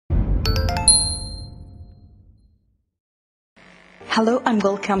Hello and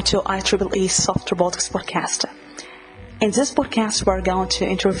welcome to IEEE Soft Robotics podcast. In this podcast, we're going to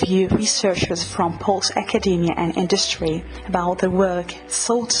interview researchers from both academia and industry about their work,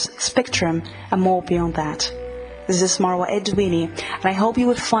 thoughts, spectrum, and more beyond that. This is Marwa ElDiwiny, and I hope you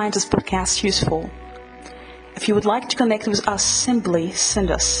will find this podcast useful. If you would like to connect with us, simply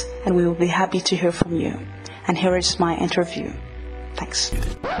send us, and we will be happy to hear from you. And here is my interview. Thanks.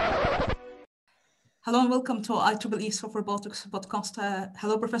 Hello and welcome to IEEE Soft Robotics podcast.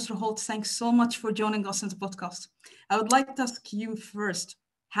 Hello, Professor Hod. Thanks so much for joining us in the podcast. I would like to ask you first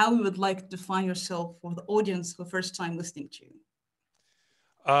how you would like to define yourself for the audience for the first time listening to you.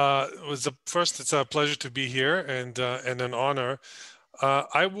 It's a pleasure to be here and an honor.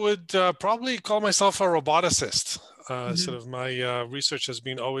 I would probably call myself a roboticist. Sort of my research has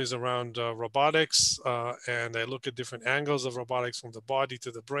been always around robotics, and I look at different angles of robotics, from the body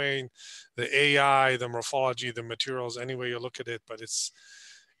to the brain, the AI, the morphology, the materials, any way you look at it. But it's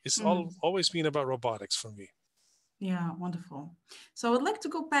always been about robotics for me. Yeah, wonderful. So I would like to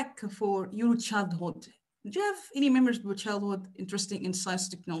go back for your childhood. Did you have any memories of your childhood interesting in science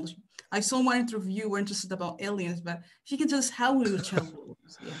technology? I saw one interview you were interested about aliens, but if you can tell us how your childhood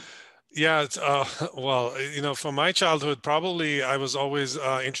was. Yeah, well, from my childhood, probably I was always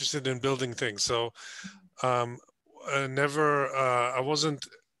interested in building things. So I wasn't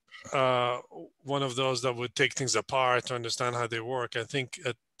one of those that would take things apart to understand how they work. I think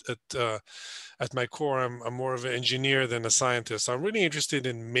at my core, I'm more of an engineer than a scientist. I'm really interested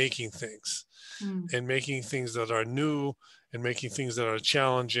in making things and making things that are new and making things that are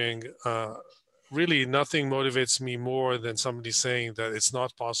challenging. Really, nothing motivates me more than somebody saying that it's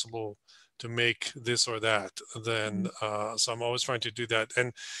not possible to make this or that. So I'm always trying to do that.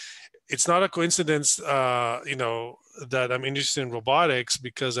 And it's not a coincidence, that I'm interested in robotics,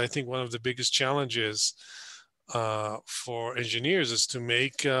 because I think one of the biggest challenges for engineers is to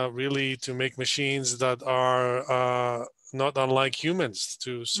make machines that are not unlike humans,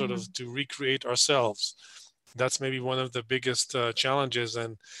 to sort of to recreate ourselves. That's maybe one of the biggest challenges.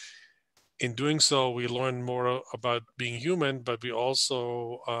 And in doing so, we learn more about being human, but we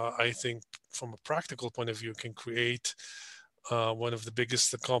also, I think, from a practical point of view, can create one of the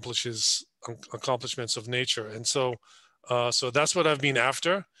biggest accomplishments of nature. And so that's what I've been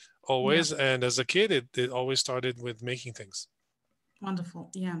after always. Yeah. And as a kid, it always started with making things. Wonderful.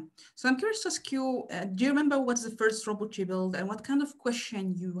 Yeah. So I'm curious to ask you, do you remember what's the first robot you built and what kind of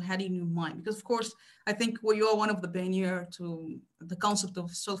question you had in your mind? Because of course, I think you are one of the pioneers to the concept of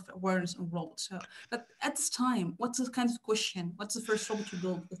self-awareness in robots. So, but at this time, what's the kind of question? What's the first robot you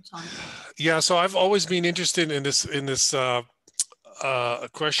built at the time? Yeah. So I've always been interested in this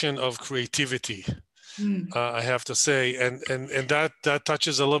question of creativity. I have to say, and that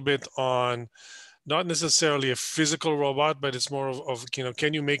touches a little bit on not necessarily a physical robot, but it's more of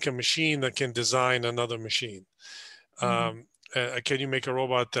can you make a machine that can design another machine? Can you make a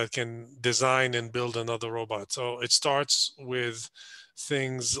robot that can design and build another robot? So it starts with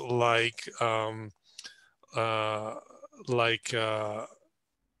things like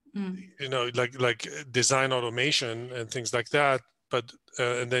design automation and things like that. But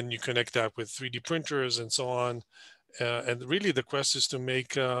and then you connect that with 3D printers and so on. And really, the quest is to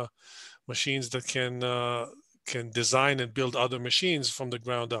make machines that can design and build other machines from the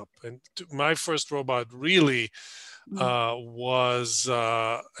ground up. And my first robot really was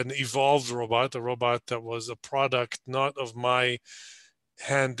an evolved robot, a robot that was a product not of my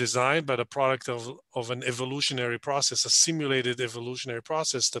hand design, but a product of an evolutionary process, a simulated evolutionary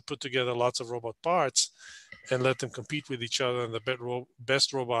process that put together lots of robot parts and let them compete with each other. And the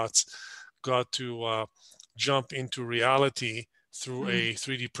best robots got to jump into reality through a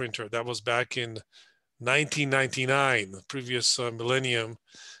 3D printer. That was back in 1999, the previous millennium,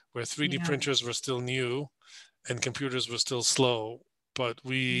 where 3D printers were still new and computers were still slow. But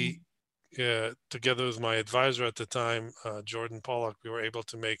we, together with my advisor at the time, Jordan Pollock, we were able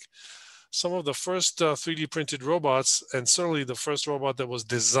to make some of the first 3D printed robots, and certainly the first robot that was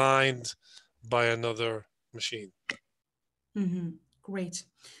designed by another machine. Great.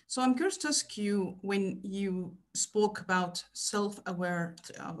 So I'm curious to ask you, when you spoke about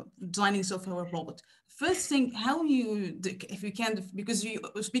designing self-aware robot, first thing, how you, if you can, because you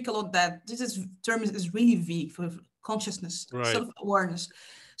speak a lot that term is really vague for consciousness, self-awareness.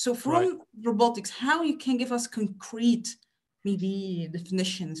 So from robotics, how you can give us concrete, maybe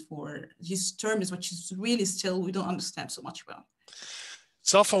definitions for these terms, which is really still we don't understand so much about.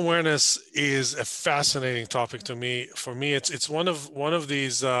 Self-awareness is a fascinating topic to me. For me, it's one of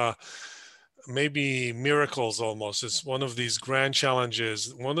these maybe miracles almost. It's one of these grand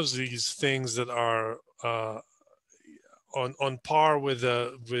challenges, one of these things that are on par with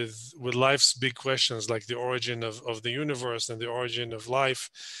life's big questions, like the origin of the universe and the origin of life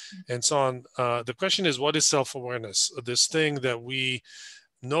and so on. The question is, what is self-awareness? This thing that we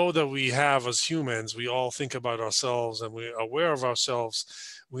know that we have as humans. We all think about ourselves and we're aware of ourselves.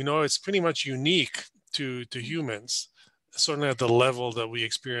 We know it's pretty much unique to humans, certainly at the level that we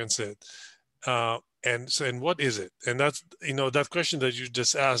experience it. And what is it? And that's, that question that you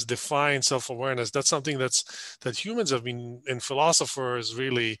just asked, define self-awareness. That's something that humans have been, and philosophers,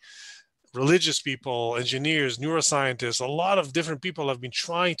 really, religious people, engineers, neuroscientists, a lot of different people have been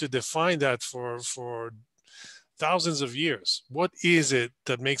trying to define that for thousands of years. What is it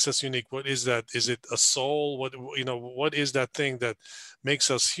that makes us unique? What is that? Is it a soul? What is that thing that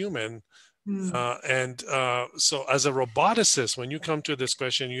makes us human? So as a roboticist, when you come to this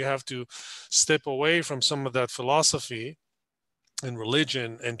question, you have to step away from some of that philosophy and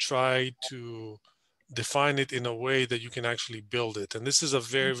religion and try to define it in a way that you can actually build it. And this is a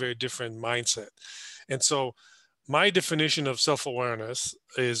very, very different mindset. And so my definition of self-awareness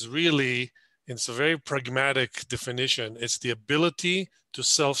is really, it's a very pragmatic definition. It's the ability to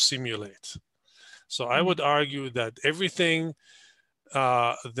self-simulate. So I would argue that everything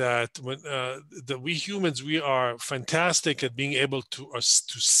that we humans, we are fantastic at being able to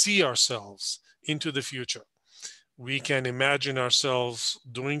see ourselves into the future. We can imagine ourselves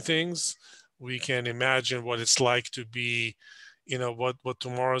doing things. We can imagine what it's like to be, what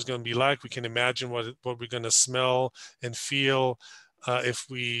tomorrow is going to be like. We can imagine what we're going to smell and feel if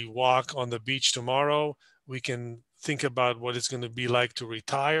we walk on the beach tomorrow. We can think about what it's going to be like to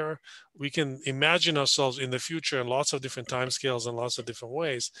retire. We can imagine ourselves in the future in lots of different timescales and lots of different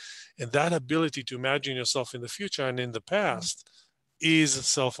ways. And that ability to imagine yourself in the future and in the past is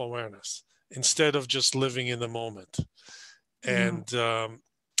self-awareness, instead of just living in the moment. And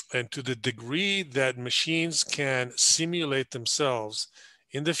to the degree that machines can simulate themselves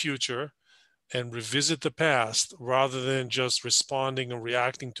in the future and revisit the past rather than just responding and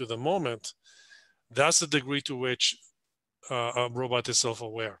reacting to the moment, that's the degree to which a robot is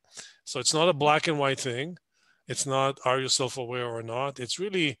self-aware. So it's not a black and white thing. It's not, are you self-aware or not? It's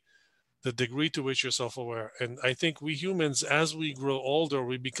really the degree to which you're self-aware. And I think we humans, as we grow older,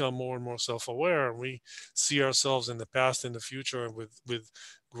 we become more and more self-aware. We see ourselves in the past and the future with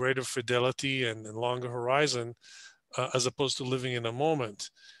greater fidelity and longer horizon, as opposed to living in a moment.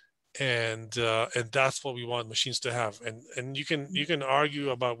 And that's what we want machines to have. And you can argue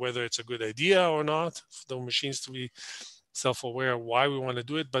about whether it's a good idea or not for the machines to be self-aware, why we want to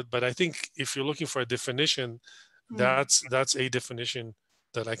do it. But I think if you're looking for a definition, that's a definition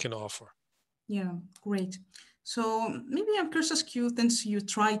that I can offer. Yeah, great. So maybe I'm curious to ask you, since you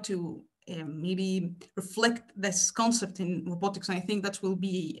try to maybe reflect this concept in robotics, and I think that will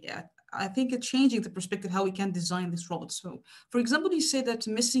be, I think it's changing the perspective how we can design this robot. So for example, you say that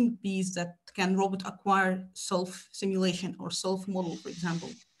missing piece that can robot acquire self-simulation or self-model, for example.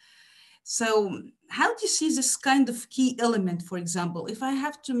 So how do you see this kind of key element, for example, if I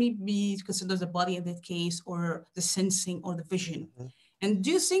have to maybe consider the body in that case, or the sensing or the vision? And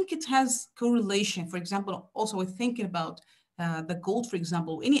do you think it has correlation? For example, also we're thinking about the goat, for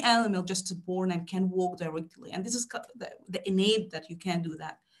example, any animal just born and can walk directly. And this is the innate that you can do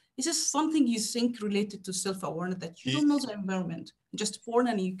that. Is this something you think related to self-awareness, that you don't know the environment, just born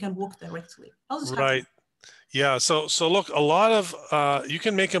and you can walk directly? How does this happen? Right. Yeah. So look, a lot of, you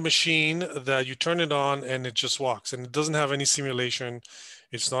can make a machine that you turn it on and it just walks, and it doesn't have any simulation.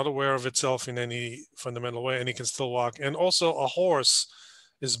 It's not aware of itself in any fundamental way, and it can still walk. And also a horse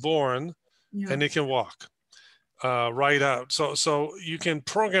is born and it can walk right out. So you can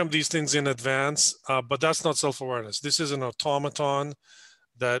program these things in advance, but that's not self-awareness. This is an automaton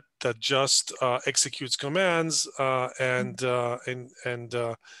that just executes commands and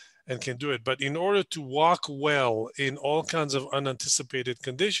can do it. But in order to walk well in all kinds of unanticipated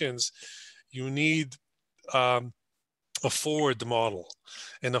conditions, you need a forward model.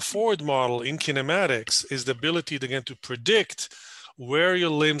 And a forward model in kinematics is the ability, again, to predict where your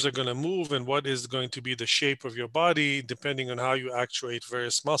limbs are going to move and what is going to be the shape of your body, depending on how you actuate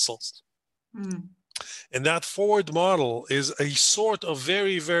various muscles. And that forward model is a sort of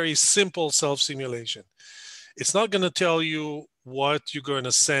very, very simple self-simulation. It's not going to tell you what you're going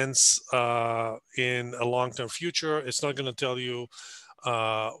to sense in a long-term future. It's not going to tell you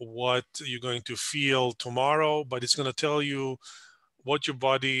what you're going to feel tomorrow, but it's going to tell you what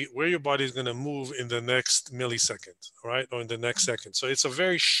where your body is going to move in the next millisecond, right? Or in the next second. So it's a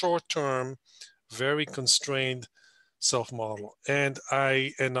very short-term, very constrained self-model. And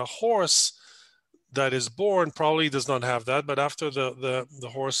a horse that is born probably does not have that, but after the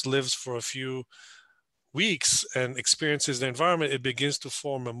horse lives for a few weeks and experiences the environment, it begins to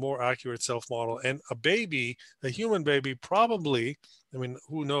form a more accurate self-model. And a baby, a human baby, probably, I mean,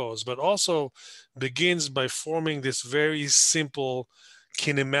 who knows, but also begins by forming this very simple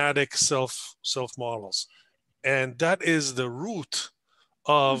kinematic self-models. And that is the root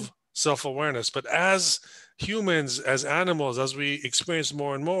of self-awareness. But as humans, as animals, as we experience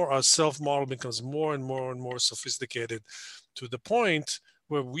more and more, our self-model becomes more and more and more sophisticated, to the point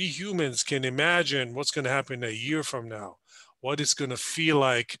where we humans can imagine what's going to happen a year from now, what it's going to feel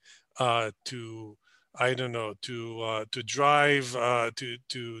like to, I don't know, to drive,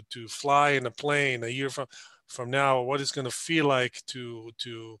 to fly in a plane a year from now, what it's going to feel like to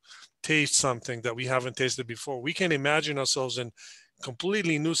taste something that we haven't tasted before. We can imagine ourselves in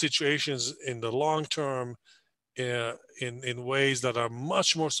completely new situations in the long term, in ways that are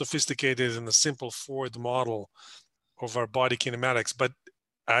much more sophisticated than the simple Ford model of our body kinematics. But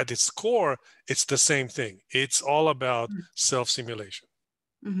at its core, it's the same thing. It's all about self-simulation.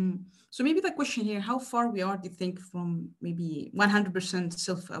 Mm-hmm. So maybe the question here, how far we are, do you think, from maybe 100%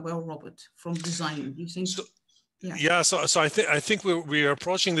 self-aware robot from designing? Do you think? So, yeah, so I think we are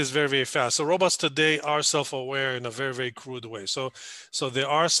approaching this very, very fast. So robots today are self-aware in a very, very crude way. So there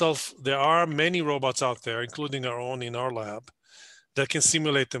are many robots out there, including our own in our lab, that can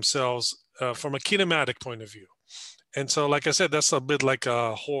simulate themselves from a kinematic point of view. And so, like I said, that's a bit like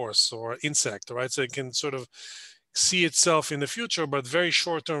a horse or insect, right? So it can sort of see itself in the future, but very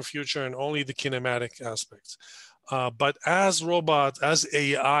short-term future and only the kinematic aspects. But as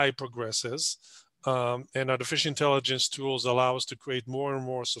AI progresses, and artificial intelligence tools allow us to create more and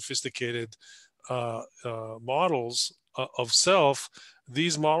more sophisticated models of self,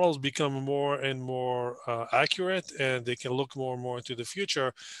 these models become more and more accurate, and they can look more and more into the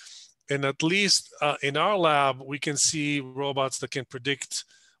future. And at least in our lab, we can see robots that can predict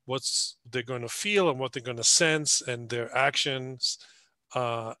what's they're going to feel and what they're going to sense, and their actions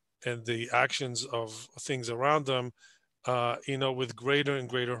and the actions of things around them, with greater and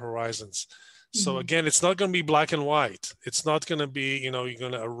greater horizons. So again, it's not going to be black and white. It's not going to be, you're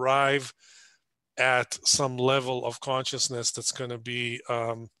going to arrive at some level of consciousness that's going to be,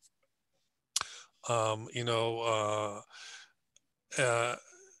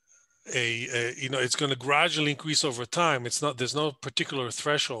 it's going to gradually increase over time. There's no particular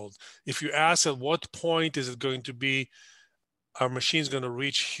threshold. If you ask at what point is it going to be, our machine's going to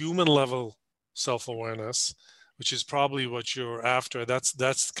reach human level self-awareness, which is probably what you're after.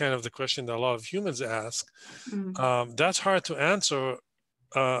 That's kind of the question that a lot of humans ask. That's hard to answer,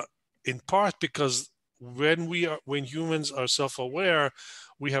 in part because when humans are self-aware,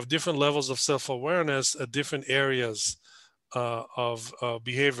 we have different levels of self-awareness at different areas of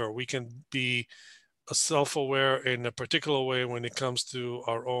behavior. We can be self-aware in a particular way when it comes to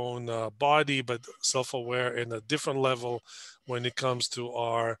our own body, but self-aware in a different level when it comes to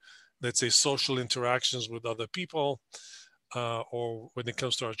our, let's say, social interactions with other people, or when it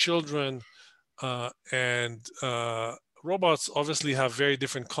comes to our children. And robots obviously have very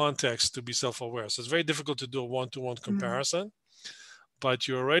different contexts to be self-aware. So it's very difficult to do a one-to-one comparison, but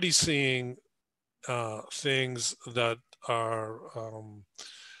you're already seeing things that are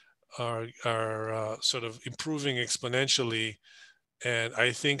sort of improving exponentially. And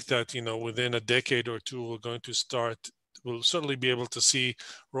I think that, within a decade or two, we'll certainly be able to see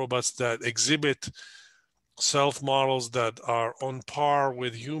robots that exhibit self-models that are on par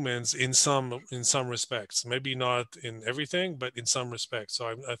with humans in some respects. Maybe not in everything, but in some respects. So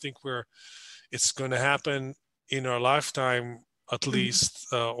I think it's going to happen in our lifetime, at least,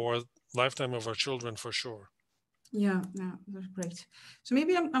 or lifetime of our children for sure. Yeah, that's great. So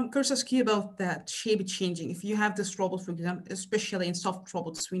maybe I'm curious to ask you about that shape changing. If you have this robot, for example, especially in soft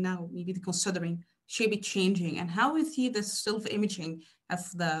robots, we now maybe considering shape changing, and how we see the self-imaging of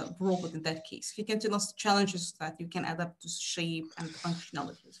the robot in that case. If you can tell us challenges that you can adapt to shape and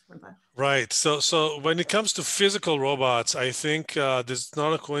functionalities for that. Right. So when it comes to physical robots, I think there's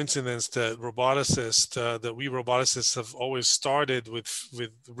not a coincidence that we roboticists have always started with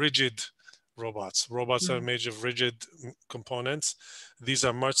rigid robots. Robots are made of rigid components. These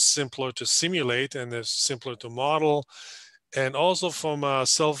are much simpler to simulate, and they're simpler to model. And also from a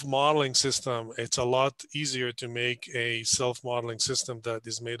self-modeling system, it's a lot easier to make a self-modeling system that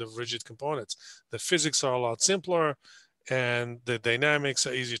is made of rigid components. The physics are a lot simpler, and the dynamics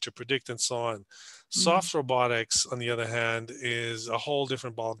are easier to predict, and so on. Soft robotics, on the other hand, is a whole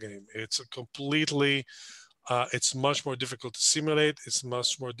different ballgame. It's much more difficult to simulate. It's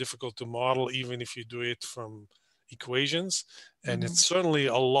much more difficult to model, even if you do it from, equations. And it's certainly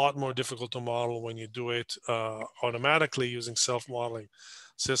a lot more difficult to model when you do it automatically using self-modeling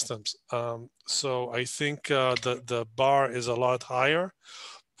systems. So I think the bar is a lot higher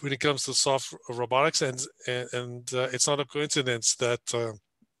when it comes to soft robotics, and it's not a coincidence that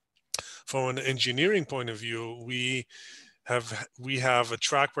from an engineering point of view, we have a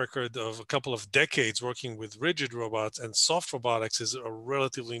track record of a couple of decades working with rigid robots, and soft robotics is a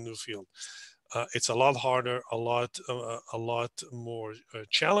relatively new field. It's a lot harder, a lot more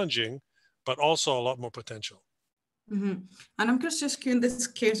challenging, but also a lot more potential. And I'm curious to ask you, in this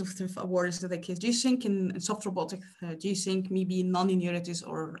case of self-awareness, the case, do you think in soft robotics, do you think maybe non-linearities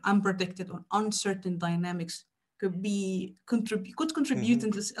or unpredicted or uncertain dynamics could contribute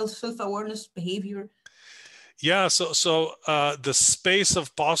in this self-awareness behavior? Yeah, so the space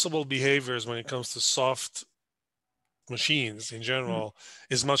of possible behaviors when it comes to soft machines in general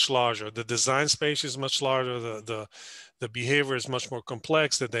is much larger. The design space is much larger. The behavior is much more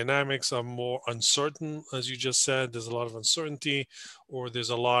complex. The dynamics are more uncertain, as you just said. There's a lot of uncertainty, or there's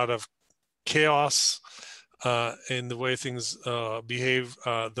a lot of chaos in the way things behave.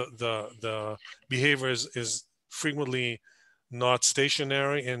 The behavior is frequently not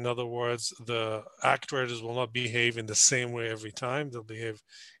stationary. In other words, the actuators will not behave in the same way every time. They'll behave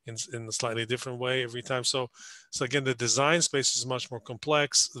in a slightly different way every time. So again, the design space is much more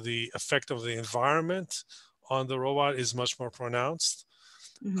complex. The effect of the environment on the robot is much more pronounced.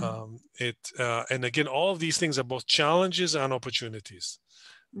 And again, all of these things are both challenges and opportunities.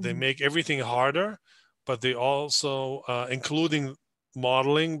 They make everything harder, but they also, including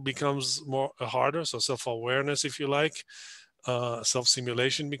modeling, becomes more harder. So self-awareness, if you like,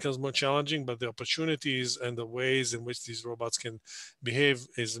 self-simulation becomes more challenging, but the opportunities and the ways in which these robots can behave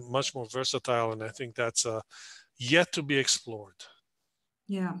is much more versatile. And I think that's yet to be explored.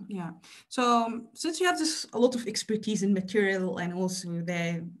 Yeah. So since you have a lot of expertise in material and also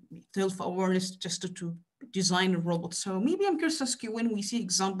the self-awareness just to design a robot, so maybe I'm curious to ask you, when we see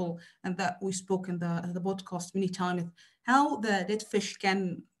example, and that we spoke in the podcast many times, how the dead fish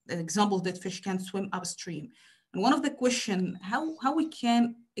can swim upstream. And one of the question, how we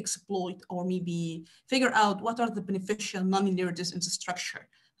can exploit or maybe figure out what are the beneficial non-linearities in the structure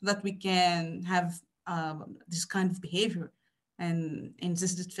so that we can have this kind of behavior and in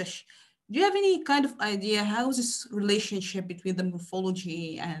this dead fish. Do you have any kind of idea how this relationship between the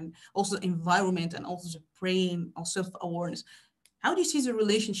morphology and also the environment and also the brain or self-awareness, how do you see the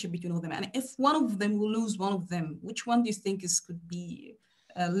relationship between all of them? And if one of them will lose one of them, which one do you think could be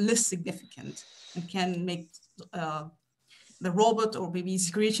less significant and can make the robot or maybe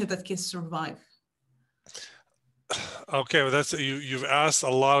the creation that can survive? Okay, well, you've asked a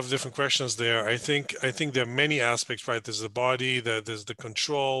lot of different questions there. I think there are many aspects, right? There's the body, there's the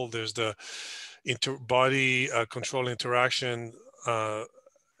control, there's the body control interaction,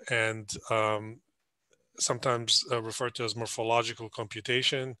 and sometimes referred to as morphological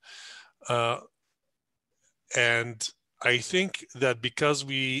computation. And I think that because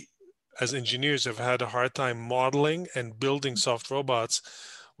we, as engineers, have had a hard time modeling and building soft robots,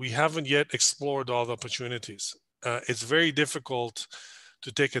 we haven't yet explored all the opportunities. It's very difficult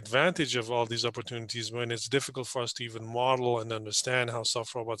to take advantage of all these opportunities when it's difficult for us to even model and understand how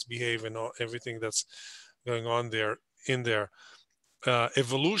soft robots behave and everything that's going on in there.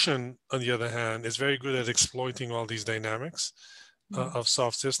 Evolution, on the other hand, is very good at exploiting all these dynamics of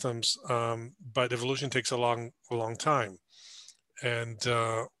soft systems, but evolution takes a long time. And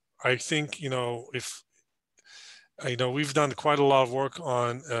I think, we've done quite a lot of work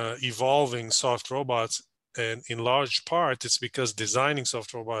on evolving soft robots. And in large part, it's because designing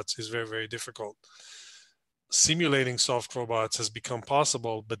soft robots is very, very difficult. Simulating soft robots has become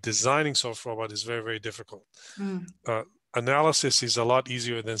possible, but designing soft robot is very, very difficult. Analysis is a lot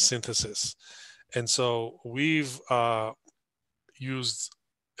easier than synthesis. And so we've used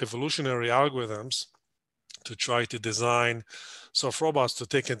evolutionary algorithms to try to design soft robots to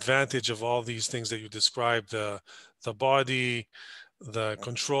take advantage of all these things that you described, the body, the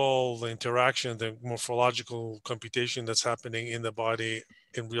control, the interaction, the morphological computation that's happening in the body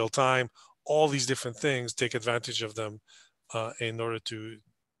in real time. All these different things, take advantage of them in order to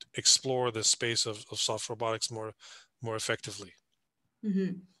explore the space of soft robotics more effectively.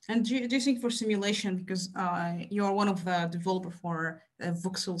 And do you think for simulation, because you are one of the developers for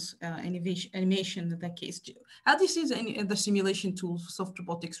voxels animation in that case, how do you see the simulation tools for soft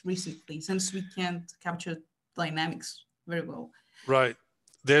robotics recently, since we can't capture dynamics very well? Right.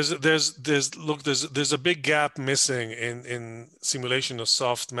 There's a big gap missing in simulation of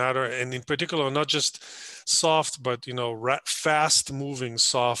soft matter, and in particular, not just soft, but fast moving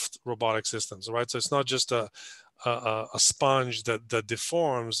soft robotic systems, right? So it's not just a a sponge that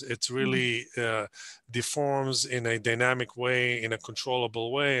deforms. It's really deforms in a dynamic way, in a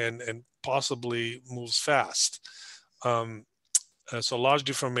controllable way, and possibly moves fast. So large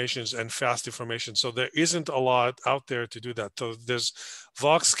deformations and fast deformations. So there isn't a lot out there to do that. So there's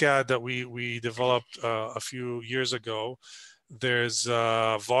VoxCAD that we developed a few years ago. There's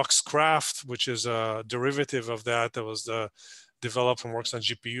VoxCraft, which is a derivative of that was developed and works on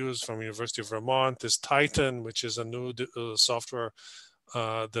GPUs from University of Vermont. There's Titan, which is a new software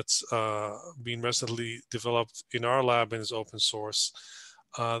that's been recently developed in our lab and is open source.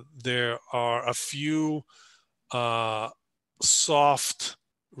 There are a few soft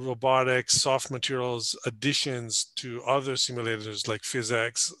robotics, soft materials additions to other simulators like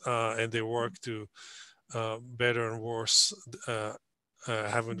PhysX, and they work to better and worse.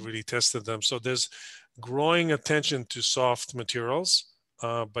 Haven't really tested them. So there's growing attention to soft materials,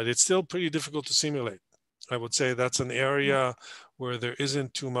 but it's still pretty difficult to simulate. I would say that's an area where there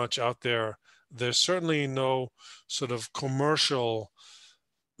isn't too much out there. There's certainly no sort of commercial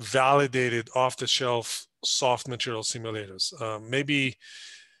validated off-the-shelf soft material simulators. Maybe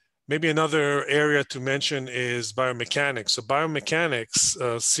another area to mention is biomechanics. So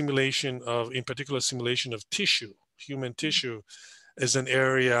biomechanics, simulation of, in particular, simulation of tissue, human tissue, is an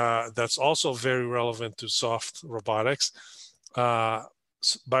area that's also very relevant to soft robotics.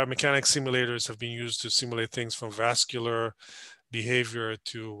 Biomechanics simulators have been used to simulate things from vascular behavior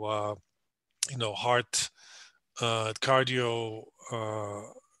to, heart, cardio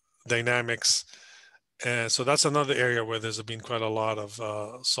dynamics. And so that's another area where there's been quite a lot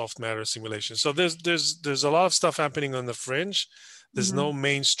of soft matter simulation. So there's a lot of stuff happening on the fringe. There's no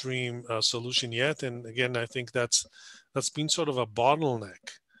mainstream solution yet. And again, I think that's been sort of a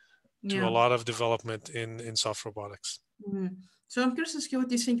bottleneck to a lot of development in soft robotics. So I'm curious to see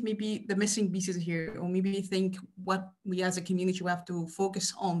what you think maybe the missing pieces here, or maybe you think what we as a community we have to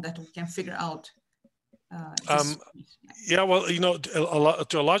focus on that we can figure out. Yeah, well,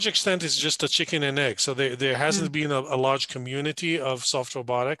 to a large extent, it's just a chicken and egg. So there hasn't been a large community of soft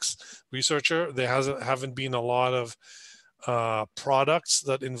robotics researcher. There haven't been a lot of products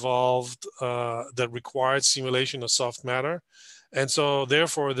that involved that required simulation of soft matter, and so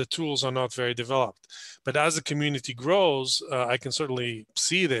therefore the tools are not very developed. But as the community grows, I can certainly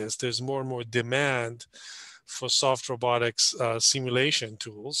see this. There's more and more demand for soft robotics simulation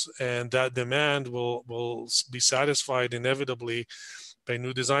tools, and that demand will be satisfied inevitably by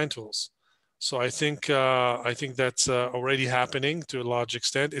new design tools. So I think that's already happening to a large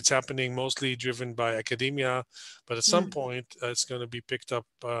extent. It's happening mostly driven by academia, but at some point it's going to be picked up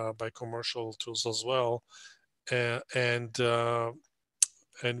by commercial tools as well, and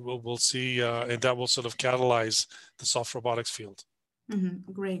we'll see, and that will sort of catalyze the soft robotics field.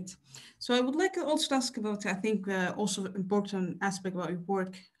 Great. So I would like to also ask about, I think, also important aspect about your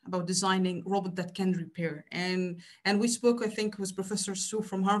work about designing robot that can repair. And we spoke, I think, with Professor Sue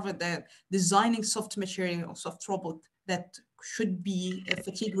from Harvard that designing soft material, soft robot that should be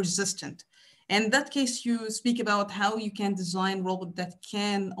fatigue resistant. And in that case, you speak about how you can design robot that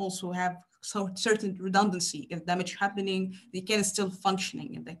can also have certain redundancy. If damage happening, they can still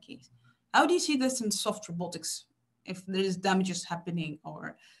functioning in that case. How do you see this in soft robotics? If there is damages happening,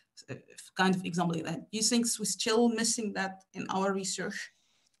 or kind of example like that, do you think we're still missing that in our research?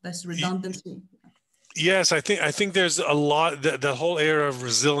 That's redundancy. Yes, I think there's a lot. The whole area of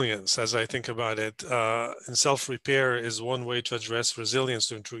resilience, as I think about it, and self-repair is one way to address resilience,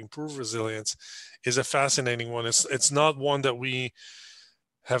 to improve resilience, is a fascinating one. It's not one that we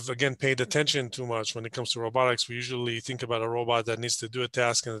have, again, paid attention too much when it comes to robotics. We usually think about a robot that needs to do a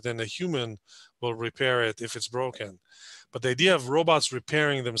task and then a human will repair it if it's broken. But the idea of robots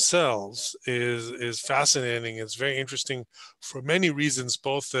repairing themselves is fascinating. It's very interesting for many reasons,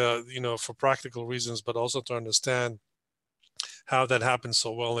 both for practical reasons, but also to understand how that happens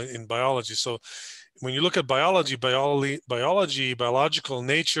so well in biology. So when you look at biological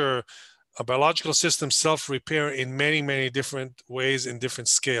nature, a biological system self-repair in many, many different ways in different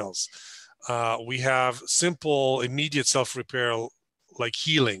scales. We have simple, immediate self-repair like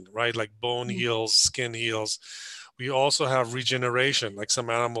healing, right? Like bone heals, skin heals. We also have regeneration, like some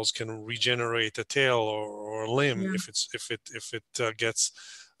animals can regenerate a tail or a limb if it gets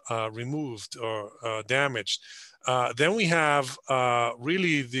removed or damaged. Then we have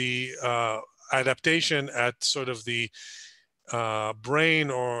really the adaptation at sort of the brain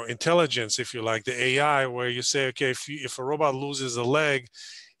or intelligence, if you like, the AI, where you say, okay, if a robot loses a leg,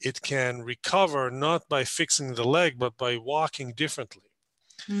 it can recover not by fixing the leg, but by walking differently.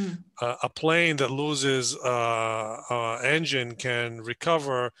 A plane that loses engine can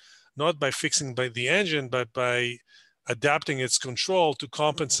recover not by fixing by the engine, but by adapting its control to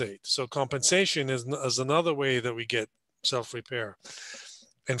compensate. So compensation is another way that we get self-repair.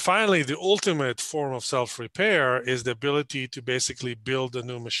 And finally, the ultimate form of self-repair is the ability to basically build a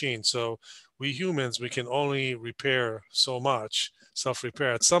new machine. So we humans, we can only repair so much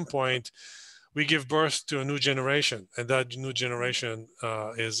self-repair. At some point, we give birth to a new generation, and that new generation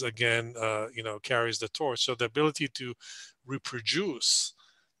is again, carries the torch. So the ability to reproduce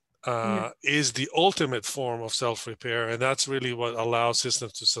is the ultimate form of self-repair, and that's really what allows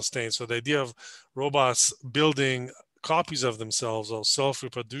systems to sustain. So the idea of robots building copies of themselves, or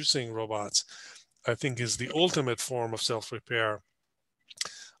self-reproducing robots, I think is the ultimate form of self-repair.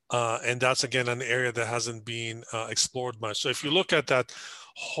 And that's, again, an area that hasn't been explored much. So if you look at that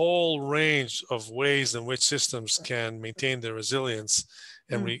whole range of ways in which systems can maintain their resilience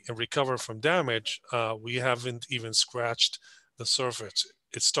and, and recover from damage, we haven't even scratched the surface.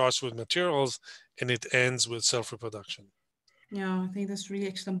 It starts with materials and it ends with self-reproduction. Yeah, I think that's really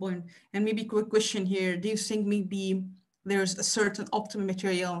excellent point. And maybe quick question here. Do you think maybe there's a certain optimum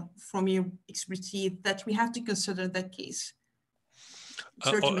material from your expertise that we have to consider in that case?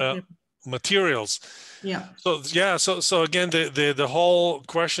 Materials. Yeah. So yeah, so again, the whole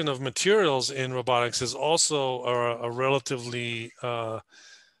question of materials in robotics is also a relatively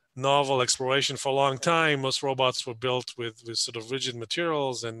novel exploration. For a long time, most robots were built with sort of rigid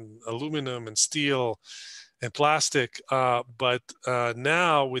materials and aluminum and steel and plastic. But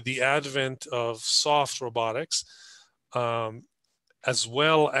now, with the advent of soft robotics, as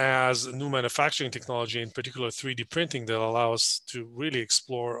well as new manufacturing technology, in particular 3D printing, that allow us to really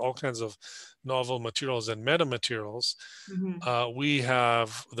explore all kinds of novel materials and metamaterials, we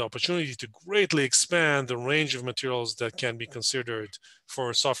have the opportunity to greatly expand the range of materials that can be considered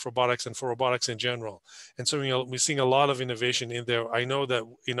for soft robotics and for robotics in general. And so we're seeing a lot of innovation in there. I know that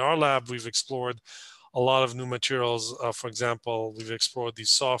in our lab, we've explored a lot of new materials. For example, we've explored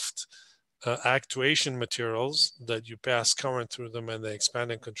these soft actuation materials that you pass current through them and they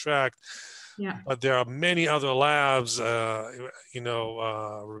expand and contract. Yeah. But there are many other labs, Rebecca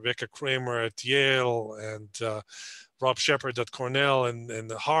Kramer at Yale and Rob Shepard at Cornell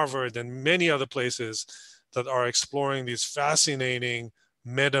and Harvard and many other places that are exploring these fascinating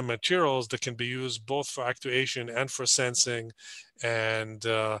meta materials that can be used both for actuation and for sensing, and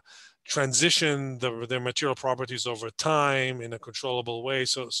transition their material properties over time in a controllable way.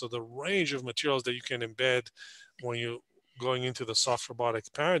 So the range of materials that you can embed when you're going into the soft robotics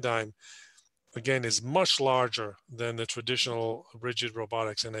paradigm, again, is much larger than the traditional rigid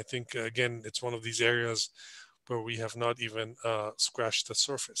robotics. And I think, again, it's one of these areas where we have not even scratched the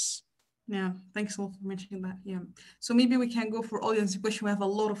surface. Yeah, thanks a lot for mentioning that. Yeah, so maybe we can go for audience question. We have a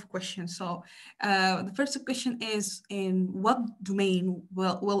lot of questions. So the first question is, in what domain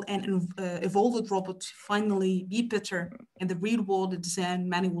will an evolved robot finally be better in the real world than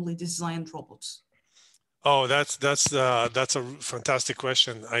manually designed robots? Oh, that's a fantastic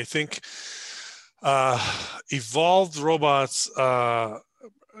question. I think evolved robots,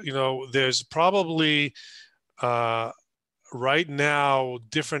 there's probably right now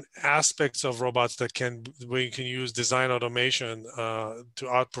different aspects of robots that we can use design automation to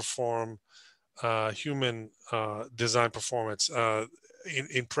outperform human design performance.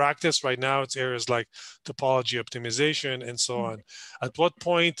 In practice right now, it's areas like topology optimization and so on. At what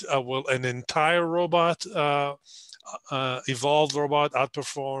point will an entire robot, evolved robot,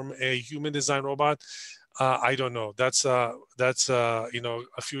 outperform a human design robot? I don't know. That's a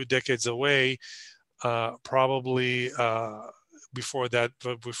few decades away. Probably before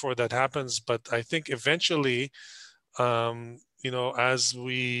that happens. But I think eventually, as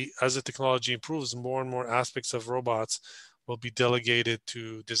the technology improves, more and more aspects of robots will be delegated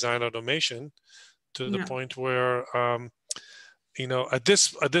to design automation, to the point where, at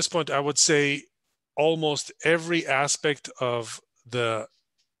this point, I would say almost every aspect of the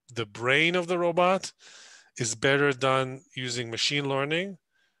brain of the robot is better done using machine learning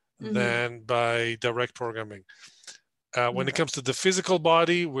than by direct programming. When it comes to the physical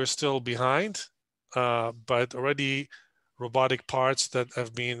body, we're still behind, but already robotic parts that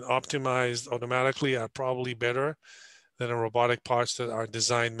have been optimized automatically are probably better than robotic parts that are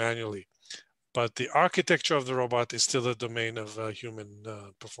designed manually. But the architecture of the robot is still a domain of human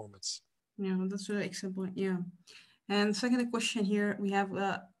performance. Yeah, that's an excellent point. Yeah. And second question here, we have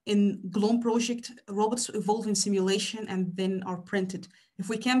in GLOM project, robots evolve in simulation and then are printed. If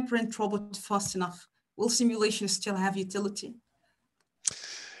we can print robots fast enough, will simulation still have utility?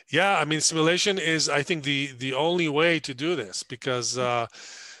 Yeah, I mean, simulation is, I think, the only way to do this, because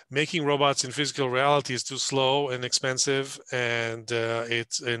making robots in physical reality is too slow and expensive, and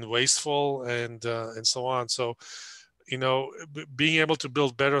it's wasteful, and so on. So, you know, being able to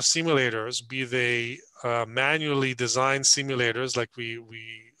build better simulators, be they manually designed simulators like we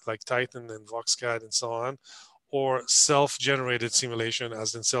like Titan and VoxCAD and so on, or self-generated simulation,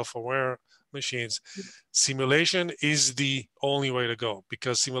 as in self-aware machines. Simulation is the only way to go,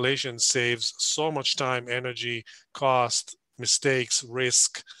 because simulation saves so much time, energy, cost, mistakes,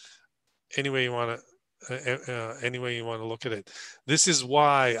 risk, any way you want to any way you want to look at it. This is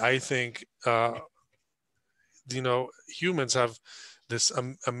why I think you know, humans have this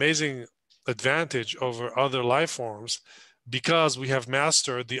amazing advantage over other life forms, because we have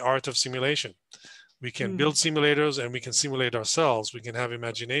mastered the art of simulation. We can build simulators, and we can simulate ourselves. We can have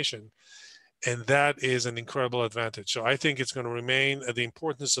imagination, and that is an incredible advantage. So I think it's going to remain. The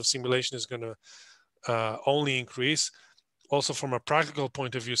importance of simulation is going to only increase. Also, from a practical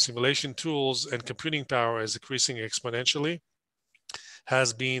point of view, simulation tools and computing power is increasing exponentially,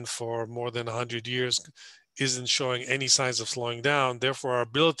 has been for more than 100 years, isn't showing any signs of slowing down. Therefore, our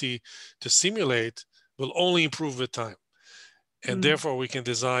ability to simulate will only improve with time. And therefore, we can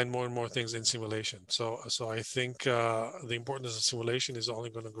design more and more things in simulation. So I think the importance of simulation is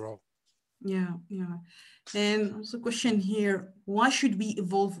only going to grow. Yeah, yeah. And also a question here, why should we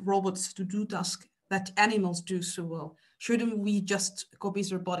evolve robots to do tasks that animals do so well? Shouldn't we just copy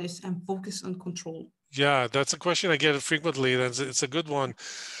their bodies and focus on control? Yeah, that's a question I get frequently. It's a good one.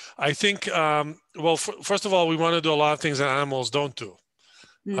 I think, well, first of all, we want to do a lot of things that animals don't do.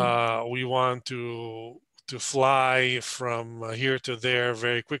 We want to fly from here to there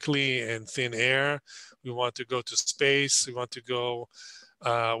very quickly in thin air. We want to go to space. We want to go.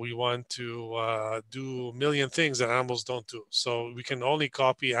 We want to do a million things that animals don't do. So we can only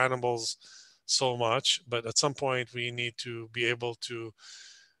copy animals so much, but at some point we need to be able to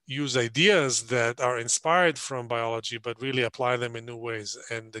use ideas that are inspired from biology, but really apply them in new ways.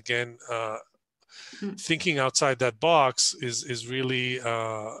 And again, thinking outside that box is really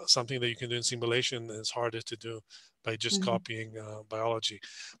something that you can do in simulation, and it's harder to do by just copying biology.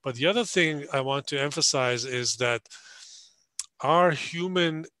 But the other thing I want to emphasize is that our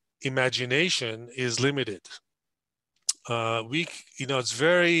human imagination is limited. You know, it's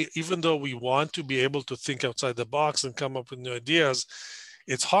very, even though we want to be able to think outside the box and come up with new ideas,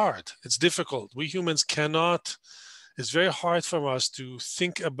 it's hard, it's difficult. We humans cannot, it's very hard for us to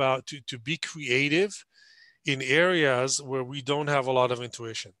think about, to be creative in areas where we don't have a lot of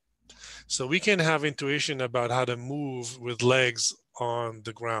intuition. So we can have intuition about how to move with legs on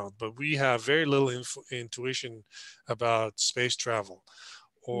the ground, but we have very little intuition about space travel,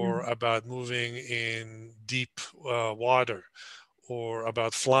 or about moving in deep water, or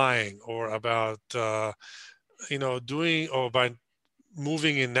about flying, or about you know, doing, or about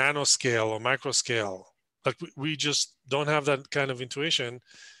moving in nanoscale or microscale. Like we just don't have that kind of intuition,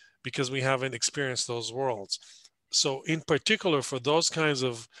 because we haven't experienced those worlds. So in particular, for those kinds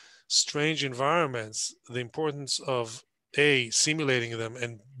of strange environments, the importance of A, simulating them,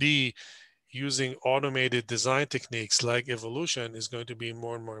 and B, using automated design techniques like evolution is going to be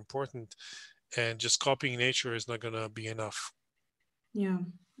more and more important. And just copying nature is not going to be enough. Yeah,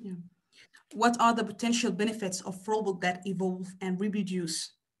 yeah. What are the potential benefits of robots that evolve and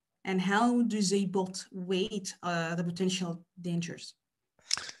reproduce? And how do they both weigh the potential dangers?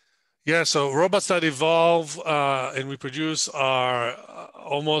 Yeah, so robots that evolve and reproduce are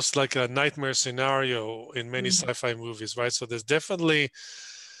almost like a nightmare scenario in many sci-fi movies, right? So there's definitely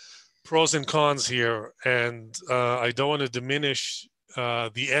pros and cons here, and I don't want to diminish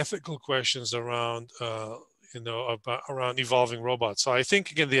the ethical questions around, you know, around evolving robots. So I think,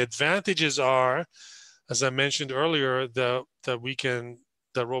 again, the advantages are, as I mentioned earlier, that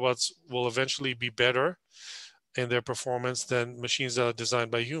robots will eventually be better in their performance than machines that are designed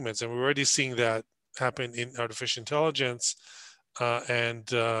by humans. And we're already seeing that happen in artificial intelligence, and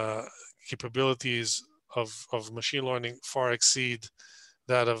capabilities of machine learning far exceed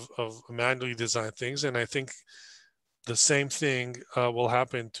that of manually designed things. And I think the same thing will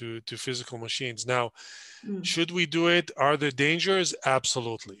happen to physical machines. Now, should we do it? Are there dangers?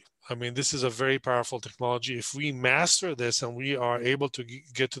 Absolutely. I mean, this is a very powerful technology. If we master this and we are able to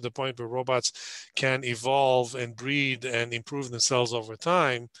get to the point where robots can evolve and breed and improve themselves over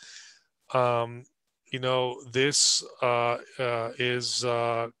time, you know, this could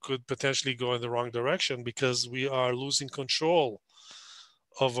potentially go in the wrong direction, because we are losing control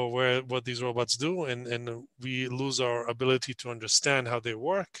over what these robots do, and we lose our ability to understand how they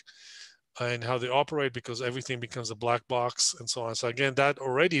work. and how they operate, because everything becomes a black box and so on. So again, that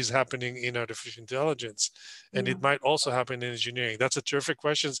already is happening in artificial intelligence, and Yeah. it might also happen in engineering. That's a terrific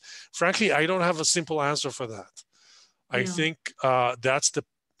question. Frankly, I don't have a simple answer for that. I Yeah. think that's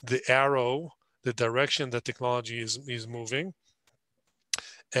the arrow, the direction that technology is moving,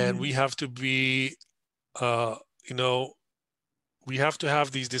 and Yeah. we have to be, you know, we have to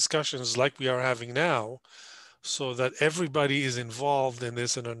have these discussions like we are having now, so that everybody is involved in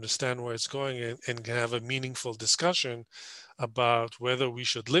this and understand where it's going, and can have a meaningful discussion about whether we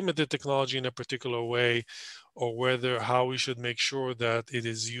should limit the technology in a particular way, or whether how we should make sure that it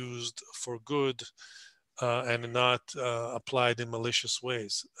is used for good and not applied in malicious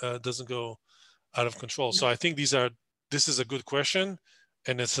ways. It doesn't go out of control. So I think this is a good question,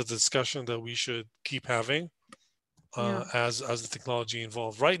 and it's a discussion that we should keep having Yeah. as the technology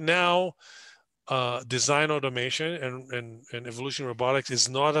evolves. Right now, design automation and evolution robotics is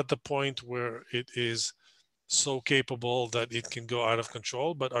not at the point where it is so capable that it can go out of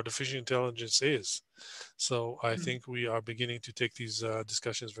control, but artificial intelligence is. So I think we are beginning to take these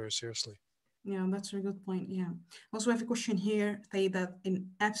discussions very seriously. Yeah, that's a very good point. Yeah. Also, I have a question here, say that in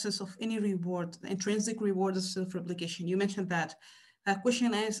absence of any reward, the intrinsic reward is self-replication. You mentioned that. A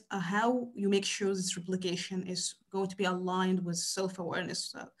question is how you make sure this replication is going to be aligned with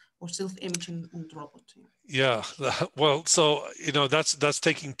self-awareness or self-image on the robot. Yeah, well, so that's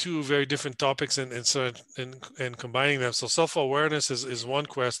taking two very different topics and combining them. So self-awareness is one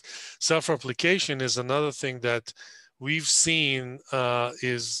quest. Self-replication is another thing that we've seen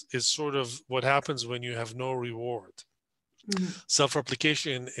is sort of what happens when you have no reward. Mm-hmm.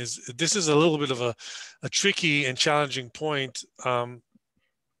 Self-replication this is a little bit of a tricky and challenging point.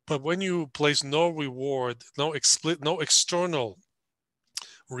 But when you place no reward, no external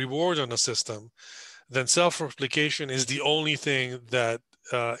reward on a system, then self-replication is the only thing that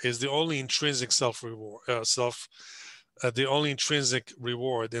is the only intrinsic self-reward, the only intrinsic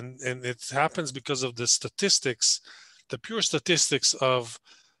reward, and it happens because of the statistics, the pure statistics of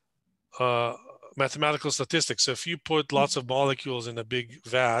mathematical statistics. So if you put lots of molecules in a big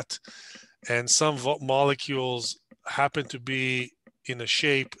vat, and some molecules happen to be in a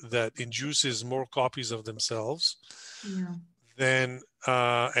shape that induces more copies of themselves, Yeah. then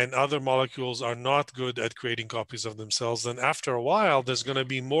and other molecules are not good at creating copies of themselves, then after a while there's going to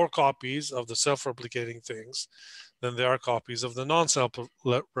be more copies of the self-replicating things than there are copies of the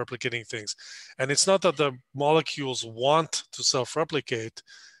non-self-replicating things. And it's not that the molecules want to self-replicate,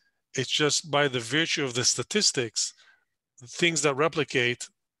 it's just by the virtue of the statistics, things that replicate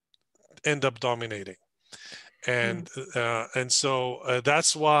end up dominating. And so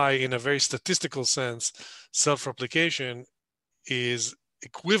that's why, in a very statistical sense, self-replication is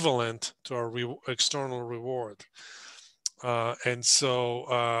equivalent to our external reward. And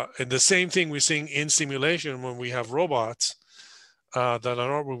the same thing we're seeing in simulation when we have robots that are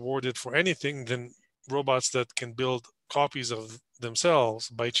not rewarded for anything, then robots that can build copies of themselves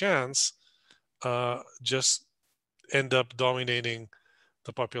by chance just end up dominating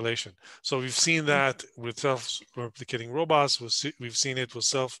the population. So we've seen that with self-replicating robots. We've seen it with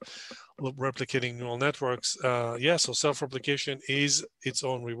self-replicating neural networks. Yeah, so self-replication is its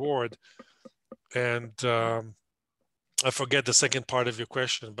own reward. And I forget the second part of your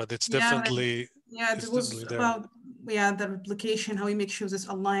question, but it's definitely it was there. about the replication, how we make sure it's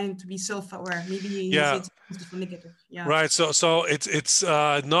aligned to be self-aware. Maybe he said positive or negative. Yeah. Right. So it's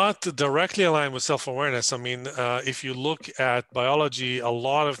not directly aligned with self-awareness. I mean, if you look at biology, a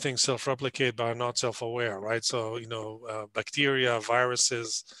lot of things self-replicate but are not self-aware, right? So bacteria,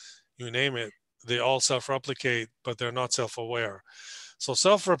 viruses, you name it, they all self-replicate, but they're not self-aware. So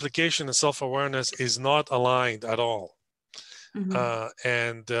self-replication and self-awareness is not aligned at all.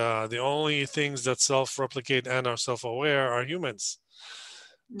 And the only things that self-replicate and are self-aware are humans.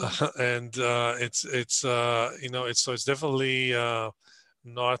 And it's definitely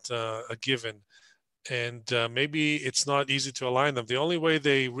not a given, and maybe it's not easy to align them. The only way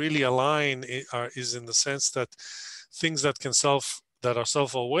they really align is in the sense that things that are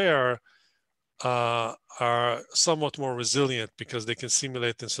self-aware are somewhat more resilient because they can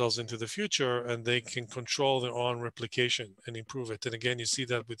simulate themselves into the future, and they can control their own replication and improve it. And again, you see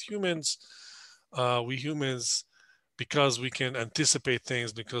that with humans. We humans, because we can anticipate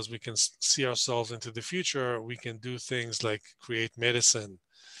things, because we can see ourselves into the future, we can do things like create medicine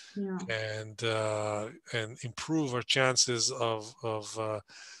and improve our chances of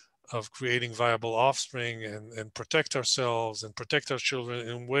creating viable offspring and protect ourselves and protect our children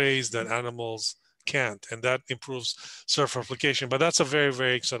in ways that animals can't. And that improves self-replication. But that's a very,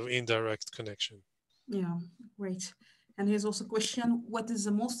 very sort of indirect connection. Yeah, great. And here's also a question: what is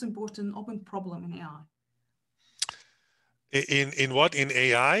the most important open problem in AI? In what? In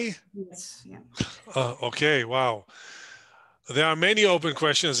AI? Yes, yeah. Okay, wow. There are many open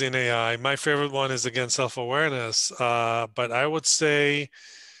questions in AI. My favorite one is, again, self-awareness. But I would say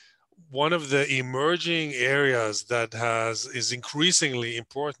one of the emerging areas that is increasingly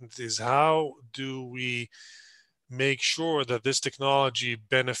important is how do we make sure that this technology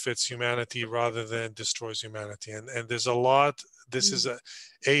benefits humanity rather than destroys humanity. And there's a lot.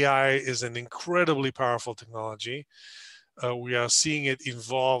 AI is an incredibly powerful technology. We are seeing it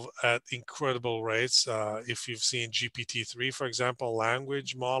evolve at incredible rates. If you've seen GPT-3, for example,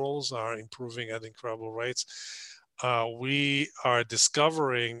 language models are improving at incredible rates. We are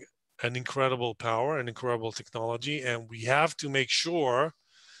discovering an incredible power, an incredible technology, and we have to make sure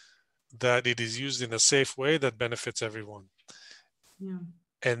that it is used in a safe way that benefits everyone. Yeah.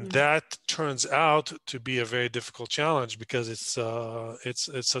 And that turns out to be a very difficult challenge because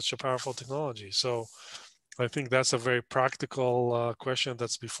it's such a powerful technology. So I think that's a very practical question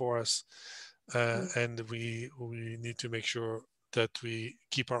that's before us, and we need to make sure that we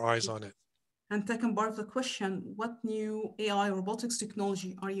keep our eyes on it. And second part of the question: what new AI robotics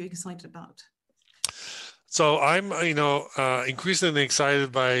technology are you excited about? So I'm, increasingly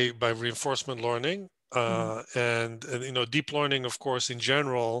excited by reinforcement learning. And deep learning, of course, in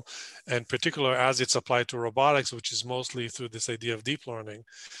general, and particular as it's applied to robotics, which is mostly through this idea of deep learning.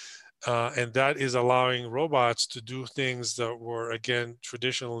 And that is allowing robots to do things that were, again,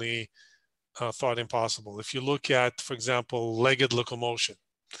 traditionally thought impossible. If you look at, for example, legged locomotion.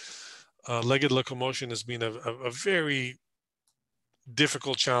 Legged locomotion has been a very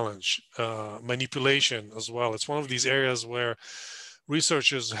difficult challenge. Manipulation as well. It's one of these areas where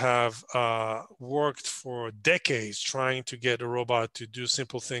researchers have worked for decades trying to get a robot to do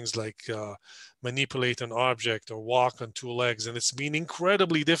simple things like manipulate an object or walk on two legs, and it's been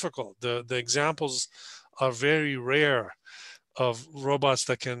incredibly difficult. The examples are very rare of robots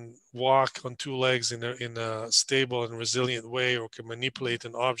that can walk on two legs in a stable and resilient way, or can manipulate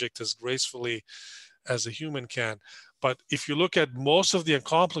an object as gracefully as a human can. But if you look at most of the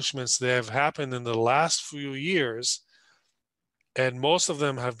accomplishments that have happened in the last few years, and most of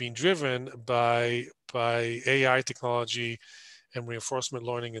them have been driven by AI technology and reinforcement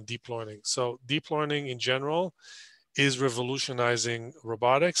learning and deep learning. So deep learning in general is revolutionizing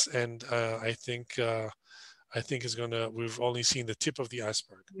robotics, and I think it's gonna. We've only seen the tip of the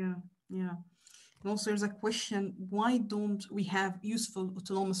iceberg. Yeah, yeah. And also, there's a question: why don't we have useful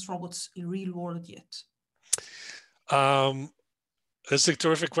autonomous robots in real world yet? That's a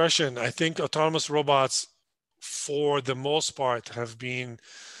terrific question. I think autonomous robots, for the most part, have been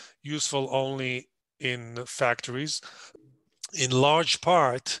useful only in factories, in large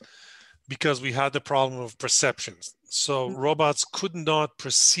part because we had the problem of perceptions. So robots could not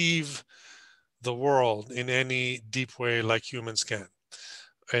perceive the world in any deep way like humans can,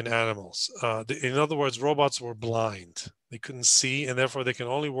 and animals. In other words, robots were blind. They couldn't see, and therefore they can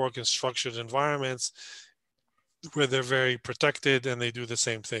only work in structured environments where they're very protected, and they do the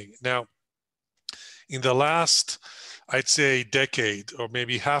same thing. Now, in the last, I'd say, decade or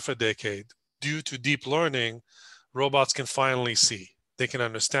maybe half a decade, due to deep learning, robots can finally see. They can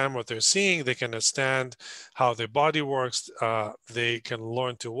understand what they're seeing. They can understand how their body works. They can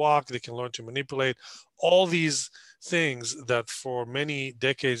learn to walk. They can learn to manipulate. All these things that for many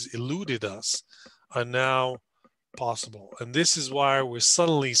decades eluded us are now possible. And this is why we're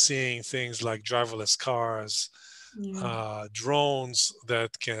suddenly seeing things like driverless cars, drones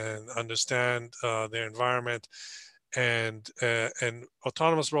that can understand their environment, and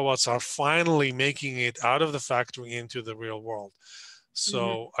autonomous robots are finally making it out of the factory into the real world.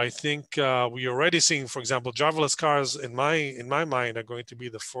 So I think we are already seeing, for example, driverless cars in my mind are going to be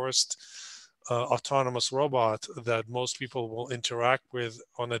the first autonomous robot that most people will interact with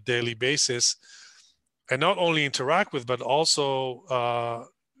on a daily basis, and not only interact with, but also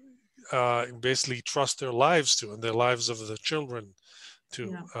basically trust their lives to, and their lives of the children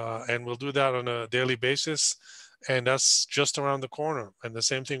to. And we'll do that on a daily basis, and that's just around the corner. And the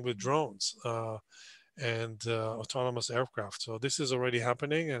same thing with drones and autonomous aircraft. So this is already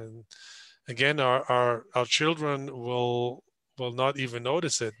happening, and again, our children will not even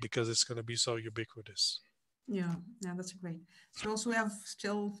notice it because it's going to be so ubiquitous. Yeah, that's great. So also we have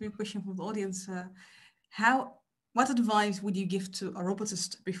still a few questions from the audience. What advice would you give to a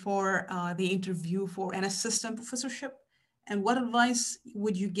robotist before they interview for an assistant professorship? And what advice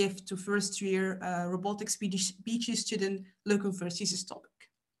would you give to first-year robotics PhD student looking for a thesis topic?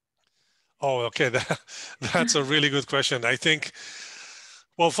 Oh, okay. That's a really good question. I think,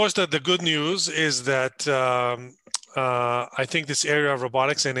 well, first, the good news is that I think this area of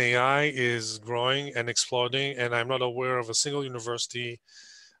robotics and AI is growing and exploding, and I'm not aware of a single university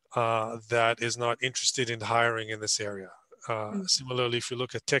that is not interested in hiring in this area. Similarly, if you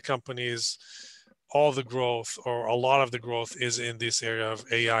look at tech companies, all the growth or a lot of the growth is in this area of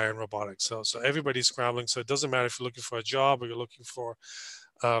AI and robotics. So everybody's scrambling. So it doesn't matter if you're looking for a job or you're looking for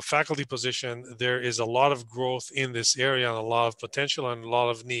a faculty position, there is a lot of growth in this area and a lot of potential and a lot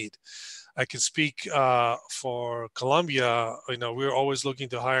of need. I can speak for Columbia. We're always looking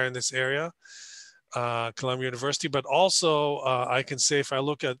to hire in this area, Columbia University, but also I can say if I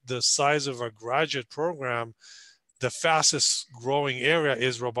look at the size of our graduate program, the fastest growing area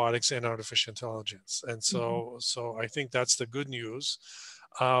is robotics and artificial intelligence. And so I think that's the good news.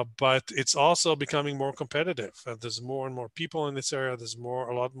 But it's also becoming more competitive. There's more and more people in this area. There's a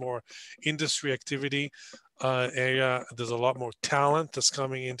lot more industry activity area. There's a lot more talent that's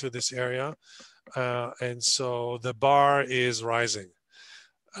coming into this area. And so the bar is rising.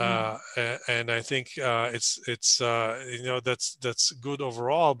 And I think it's that's good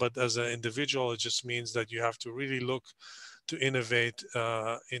overall, but as an individual, it just means that you have to really look to innovate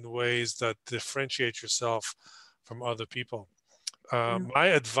in ways that differentiate yourself from other people. My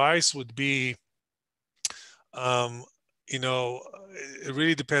advice would be, it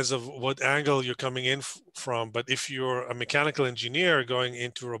really depends of what angle you're coming in from. But if you're a mechanical engineer going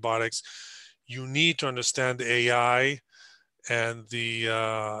into robotics, you need to understand the AI and the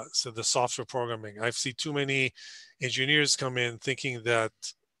software programming. I've seen too many engineers come in thinking that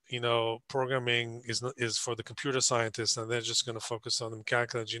programming is for the computer scientists, and they're just going to focus on the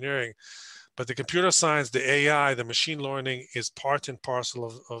mechanical engineering. But the computer science, the AI, the machine learning is part and parcel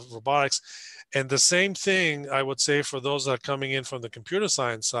of robotics. And the same thing I would say for those that are coming in from the computer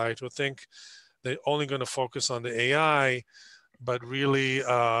science side who think they're only going to focus on the AI, but really,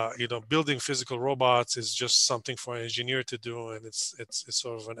 building physical robots is just something for an engineer to do, and it's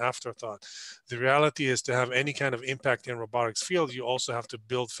sort of an afterthought. The reality is, to have any kind of impact in robotics field, you also have to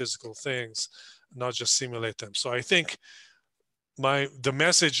build physical things, not just simulate them. So I think the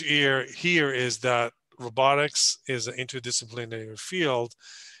message here is that robotics is an interdisciplinary field,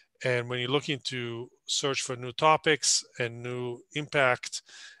 and when you're looking to search for new topics and new impact,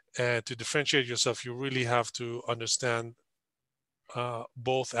 and to differentiate yourself, you really have to understand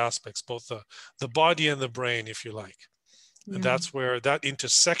both aspects, both the body and the brain, if you like. Yeah. And that's where that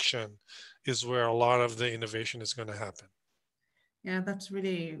intersection is where a lot of the innovation is going to happen. Yeah, that's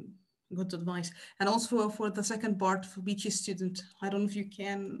really good advice. And also for the second part, for PhD student, I don't know if you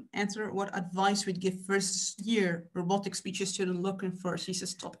can answer what advice would give first year robotics PhD student looking for a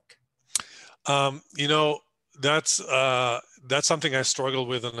thesis topic. That's something I struggle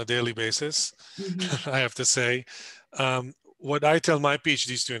with on a daily basis. I have to say. What I tell my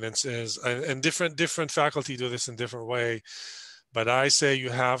PhD students is, and different faculty do this in different way, but I say you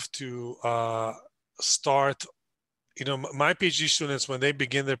have to start. My PhD students, when they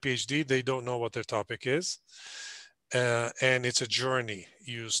begin their PhD, they don't know what their topic is, and it's a journey.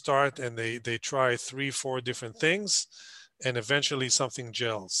 You start and they try 3-4 different things, and eventually something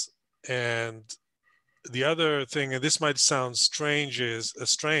gels. And the other thing, and this might sound strange,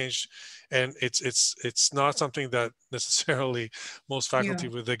 and it's not something that necessarily most faculty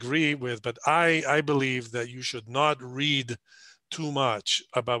would agree with, but I believe that you should not read too much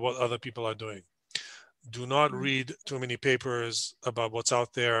about what other people are doing. Do not read too many papers about what's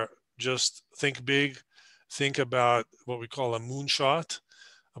out there. Just think big. Think about what we call a moonshot,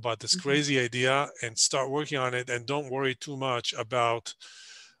 about this crazy idea, and start working on it, and don't worry too much about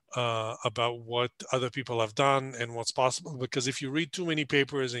what other people have done and what's possible. Because if you read too many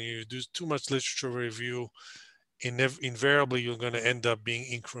papers and you do too much literature review, invariably you're going to end up being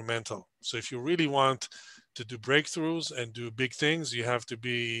incremental. So if you really want to do breakthroughs and do big things, you have to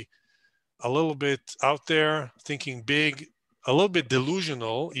be a little bit out there, thinking big, a little bit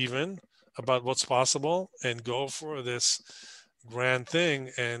delusional even about what's possible, and go for this grand thing.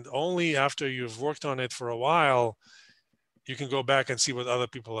 And only after you've worked on it for a while, you can go back and see what other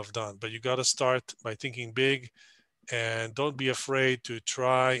people have done. But you got to start by thinking big, and don't be afraid to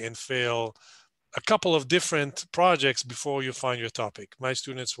try and fail a couple of different projects before you find your topic. My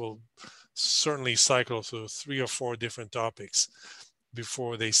students will certainly cycle through 3 or 4 different topics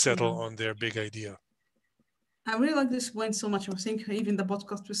before they settle on their big idea. I really like this point so much. I think even the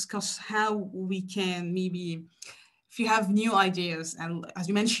podcast discuss how we can maybe, if you have new ideas, and as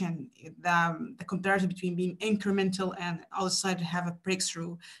you mentioned, the comparison between being incremental and outside have a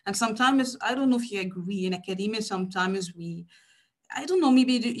breakthrough. And sometimes, I don't know if you agree, in academia, sometimes we I don't know,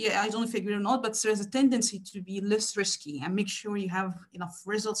 maybe, yeah, I don't know if you agree or not, but there's a tendency to be less risky and make sure you have enough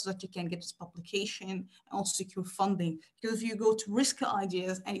results that you can get this publication and also secure funding. Because if you go to risky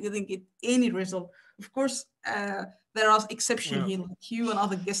ideas and you didn't get any result, of course, there are exceptions here, like you and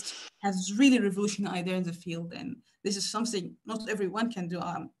other guests has really revolutionary idea in the field. And this is something not everyone can do.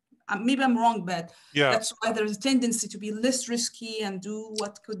 Maybe I'm wrong, but Yeah. that's why there's a tendency to be less risky and do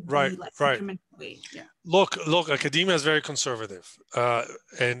what could be like incremental way. Yeah. Look, academia is very conservative,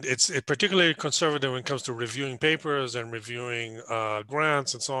 and it's particularly conservative when it comes to reviewing papers and reviewing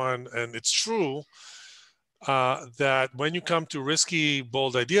grants and so on. And it's true that when you come to risky,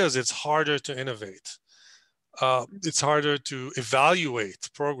 bold ideas, it's harder to innovate. It's harder to evaluate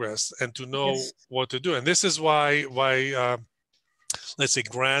progress and to know what to do. And this is why let's say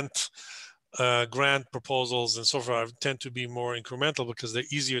grant proposals and so forth tend to be more incremental because they're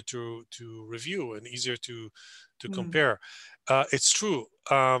easier to review and easier to compare. It's true.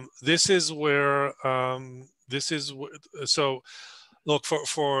 This is where so look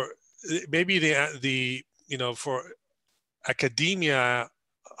for maybe the for academia,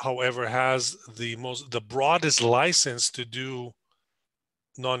 however, has the broadest license to do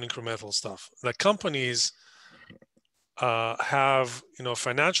non-incremental stuff. Like companies have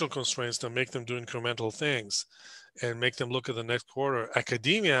financial constraints to make them do incremental things and make them look at the next quarter.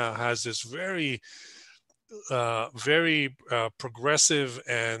 Academia has this very progressive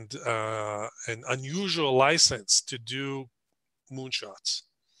and unusual license to do moonshots.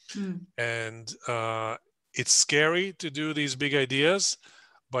 And it's scary to do these big ideas,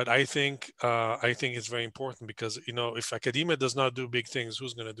 but I think it's very important because if academia does not do big things,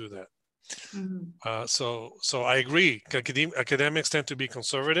 who's going to do that? So I agree. Academics tend to be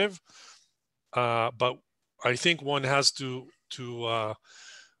conservative, but I think one has to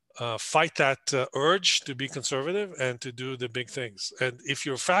fight that urge to be conservative and to do the big things. And if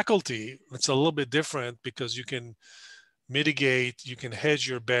you're faculty, it's a little bit different because you can mitigate, you can hedge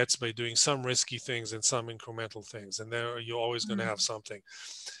your bets by doing some risky things and some incremental things, and there you're always going to have something.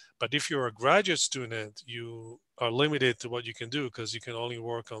 But if you're a graduate student, you are limited to what you can do because you can only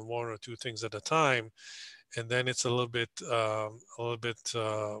work on one or two things at a time, and then it's a little bit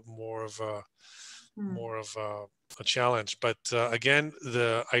more of a challenge. But again,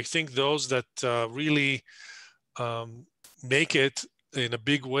 I think those that really make it in a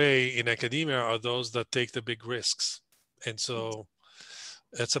big way in academia are those that take the big risks, and so.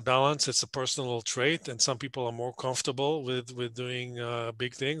 It's a balance. It's a personal trait, and some people are more comfortable with doing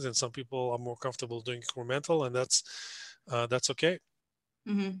big things, and some people are more comfortable doing incremental, and that's okay.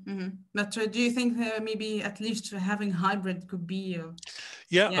 But do you think maybe at least having hybrid could be?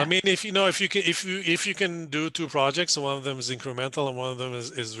 Yeah, I mean, if you can do two projects, and one of them is incremental and one of them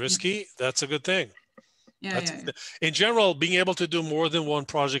is risky, that's a good thing. In general, being able to do more than one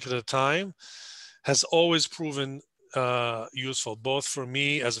project at a time has always proven useful, both for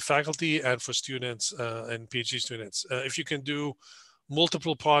me as a faculty and for students and PhD students. If you can do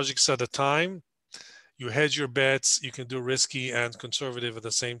multiple projects at a time, you hedge your bets, you can do risky and conservative at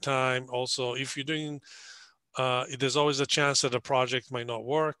the same time. Also, if you're doing, there's always a chance that a project might not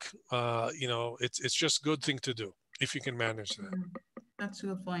work. It's just a good thing to do if you can manage that. That's a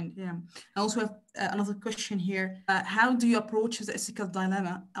good point. Yeah. I also have another question here. How do you approach the ethical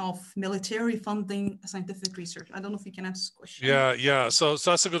dilemma of military funding scientific research? I don't know if you can answer this question. Yeah. So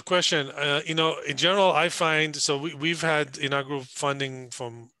that's a good question. In general, I find, so we've had in our group funding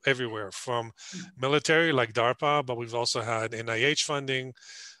from everywhere, from military like DARPA, but we've also had NIH funding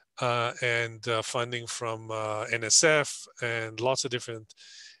and funding from NSF and lots of different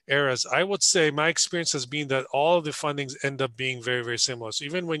areas. I would say my experience has been that all of the fundings end up being very, very similar. So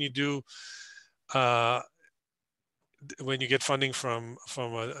even when you do, when you get funding from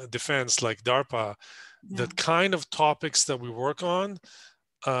a defense like DARPA, the kind of topics that we work on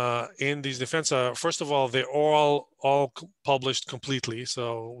in these defense are, first of all, they're all published completely.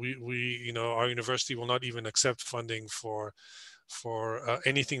 So we our university will not even accept funding for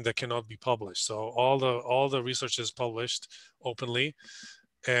anything that cannot be published. So all the research is published openly.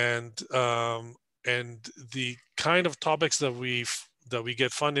 And the kind of topics that we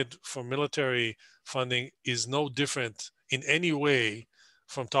get funded for military funding is no different in any way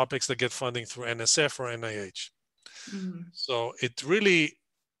from topics that get funding through NSF or NIH. So it really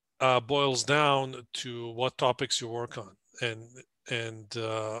boils down to what topics you work on. And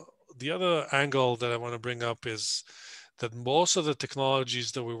the other angle that I want to bring up is that most of the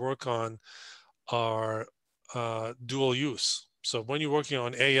technologies that we work on are dual use. So when you're working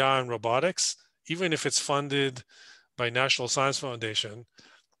on AI and robotics, even if it's funded by National Science Foundation,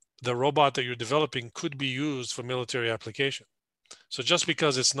 the robot that you're developing could be used for military application. So just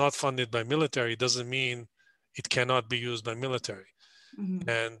because it's not funded by military doesn't mean it cannot be used by military.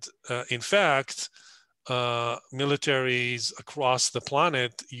 And in fact, militaries across the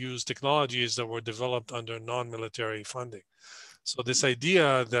planet use technologies that were developed under non-military funding. So this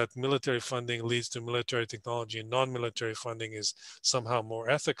idea that military funding leads to military technology and non-military funding is somehow more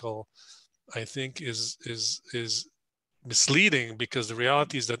ethical, I think is misleading, because the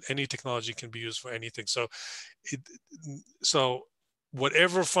reality is that any technology can be used for anything. So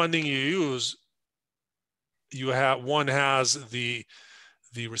whatever funding you use, one has the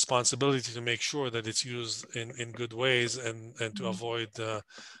responsibility to make sure that it's used in good ways and to avoid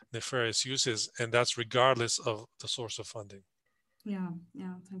nefarious uses, and that's regardless of the source of funding. Yeah,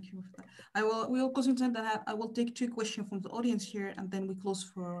 thank you for that. We will concentrate that. I will take 2 questions from the audience here, and then we close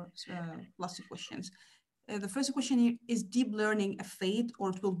for last 2 questions. The first question here, is deep learning a fad,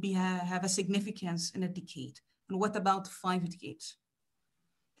 or it will have a significance in a decade? And what about 5 decades?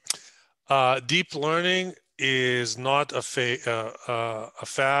 Deep learning is not a fad.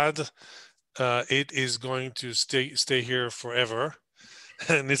 It is going to stay here forever,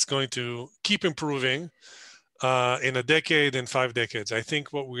 and it's going to keep improving in a decade, in 5 decades. I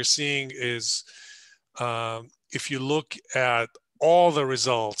think what we're seeing is, if you look at all the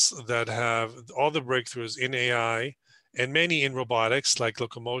results that have all the breakthroughs in AI and many in robotics, like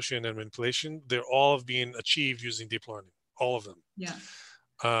locomotion and manipulation, they're all being achieved using deep learning, all of them. Yeah.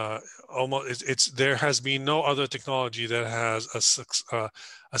 There has been no other technology that has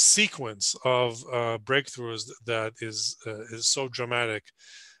a sequence of breakthroughs that is so dramatic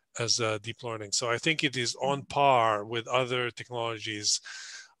as deep learning. So I think it is on par with other technologies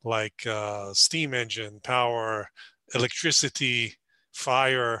like steam engine, power, electricity,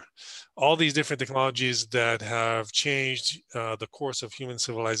 fire, all these different technologies that have changed the course of human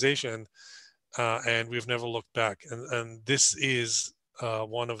civilization, and we've never looked back. And this is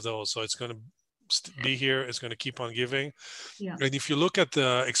one of those. So it's going to be here. It's going to keep on giving. Yeah. And if you look at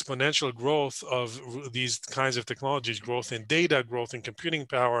the exponential growth of these kinds of technologies, growth in data, growth in computing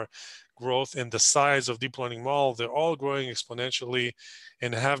power, growth in the size of deep learning model, they're all growing exponentially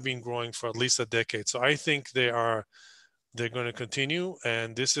and have been growing for at least a decade. So I think they're going to continue.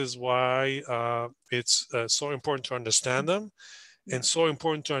 And this is why it's so important to understand them. And so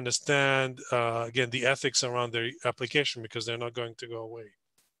important to understand, again, the ethics around their application, because they're not going to go away.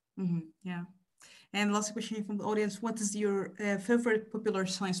 Yeah. And last question from the audience, what is your favorite popular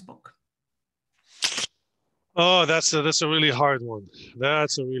science book? Oh, that's a really hard one.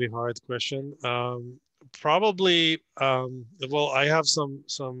 That's a really hard question. Probably, well, I have some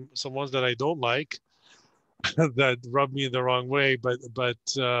ones that I don't like that rub me the wrong way, but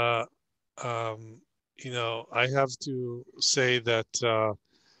you know, I have to say that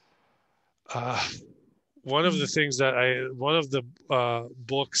one of the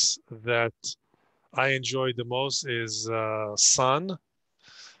books that I enjoyed the most is Sun.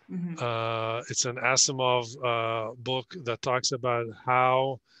 It's an Asimov book that talks about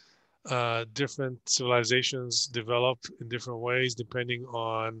how different civilizations develop in different ways depending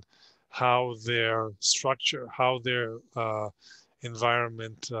on how their structure, how their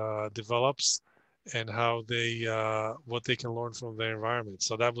environment develops, and how they what they can learn from their environment.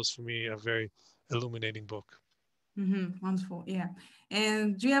 So that was for me a very illuminating book. Wonderful, yeah.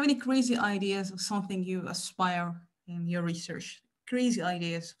 And do you have any crazy ideas of something you aspire in your research? Crazy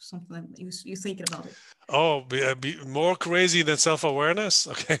ideas, something that you're thinking about it? Oh, be more crazy than self-awareness?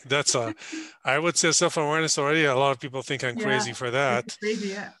 Okay, that's I would say self-awareness already. A lot of people think I'm crazy for that.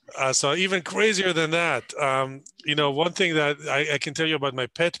 Crazy, yeah. So even crazier than that, you know, one thing that I can tell you about my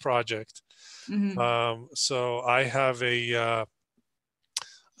pet project. So I have a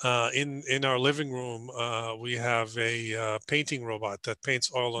in our living room, we have a painting robot that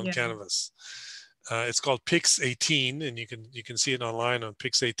paints oil on canvas. It's called Pix18, and you can see it online on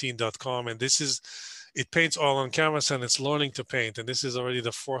pix18.com. And it paints oil on canvas, and it's learning to paint. And this is already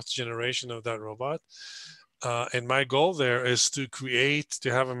the 4th generation of that robot. And my goal there is to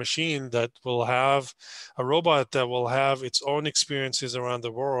have a machine that will have a robot that will have its own experiences around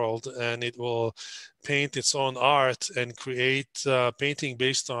the world, and it will paint its own art and create painting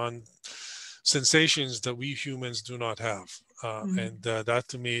based on sensations that we humans do not have. And that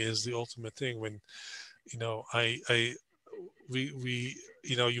to me is the ultimate thing. When, you know, we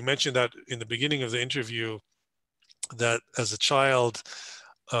you know, you mentioned that in the beginning of the interview, that as a child,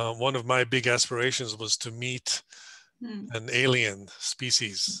 one of my big aspirations was to meet an alien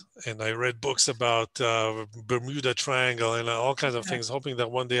species. And I read books about Bermuda Triangle and all kinds of things, hoping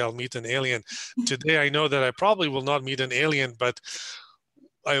that one day I'll meet an alien. Today, I know that I probably will not meet an alien, but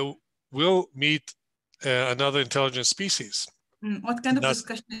I will meet another intelligent species. What kind of That's,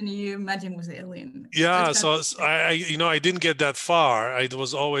 discussion you imagine with the alien? yeah, What kind so I didn't get that far. It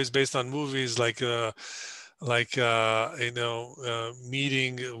was always based on movies like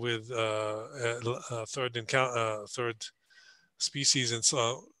meeting with third species and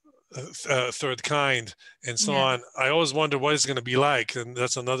so third kind and so yeah. on. I always wonder what it's going to be like, and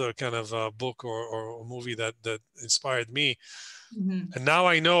that's another kind of book or movie that inspired me. Mm-hmm. And now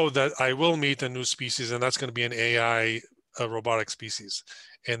I know that I will meet a new species, and that's going to be an AI, a robotic species,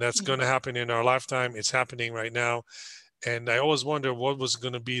 and that's going to happen in our lifetime. It's happening right now, and I always wonder what was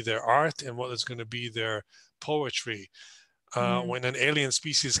going to be their art and what is going to be their poetry. When an alien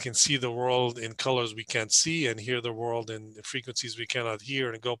species can see the world in colors we can't see and hear the world in frequencies we cannot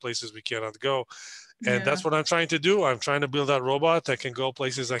hear and go places we cannot go. And Yeah. that's what I'm trying to do. I'm trying to build that robot that can go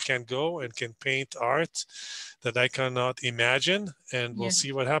places I can't go and can paint art that I cannot imagine, and we'll Yeah.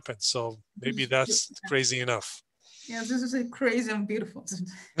 see what happens. So maybe that's crazy enough. Yeah, this is a crazy and beautiful.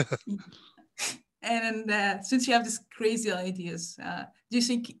 And since you have these crazy ideas, do you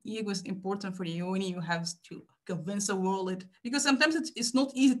think ego is important for you when you have to convince the world? Because sometimes it's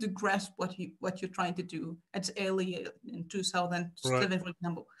not easy to grasp what you're trying to do at early in 2007, Right. for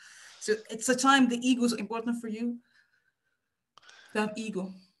example. So it's a time the ego is important for you. To have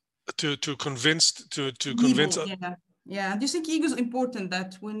ego. To convince to convince. Ego, yeah. Yeah, do you think ego is important?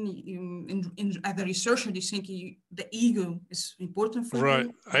 That when you, as a researcher, do you think the ego is important for Right.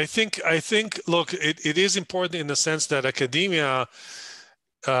 you? I think look, it is important in the sense that academia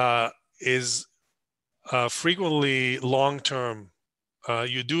is frequently long term.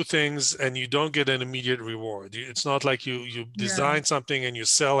 You do things and you don't get an immediate reward. It's not like you Yeah. design something and you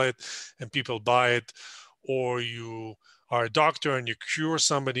sell it and people buy it, or you are a doctor and you cure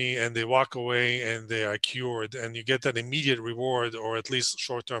somebody and they walk away and they are cured and you get that immediate reward, or at least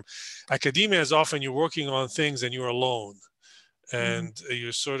short term. Academia is often you're working on things and you're alone and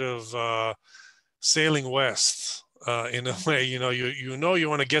you're sort of sailing west in a way. You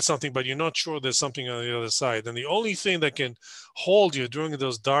want to get something, but you're not sure there's something on the other side. And the only thing that can hold you during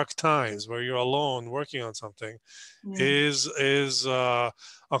those dark times where you're alone working on something is a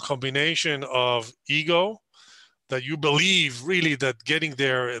combination of ego, that you believe really that getting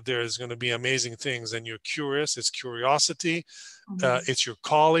there is going to be amazing things, and you're curious. It's curiosity. It's your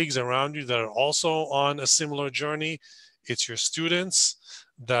colleagues around you that are also on a similar journey. It's your students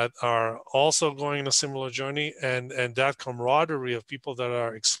that are also going on a similar journey, and that camaraderie of people that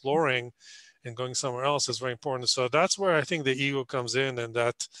are exploring and going somewhere else is very important. So that's where I think the ego comes in, and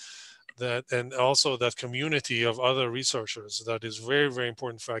that and also that community of other researchers that is very, very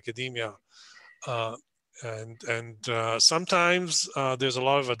important for academia. Sometimes there's a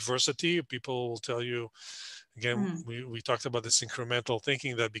lot of adversity. People will tell you, again, we talked about this incremental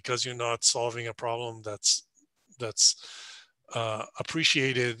thinking, that because you're not solving a problem that's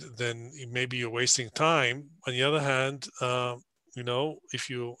appreciated, then maybe you're wasting time. On the other hand, if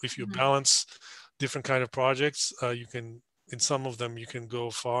you balance different kind of projects, you can, in some of them you can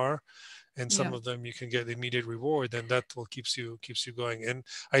go far, and some of them you can get immediate reward, and that will keeps you going. And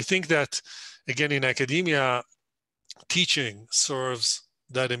I think that, again, in academia, teaching serves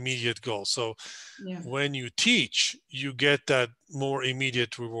that immediate goal. So when you teach, you get that more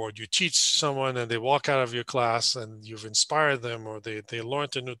immediate reward. You teach someone and they walk out of your class and you've inspired them, or they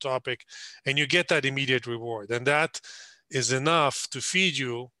learned a new topic, and you get that immediate reward. And that is enough to feed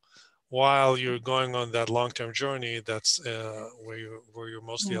you while you're going on that long-term journey. That's where you're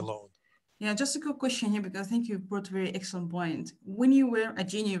mostly alone. Yeah, just a quick question here, because I think you brought a very excellent point. When you were a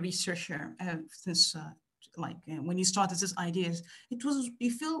junior researcher, when you started these ideas, you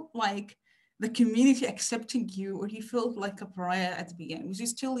feel like the community accepting you, or you felt like a pariah at the beginning? Because you're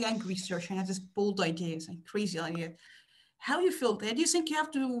still a young researcher and have these bold ideas and crazy ideas. How you felt there? Do you think you have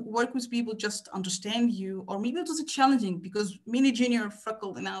to work with people just understand you, or maybe it was challenging because many junior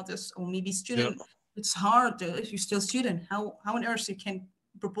faculty now this, or maybe student, it's hard if you're still a student. How on earth you can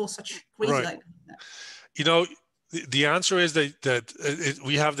propose such crazy ideas? The answer is that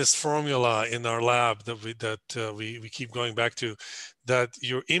we have this formula in our lab that we keep going back to, that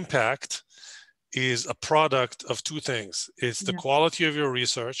your impact is a product of two things. It's the quality of your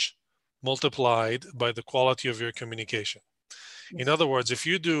research multiplied by the quality of your communication. In other words, if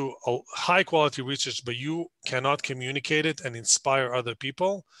you do a high quality research, but you cannot communicate it and inspire other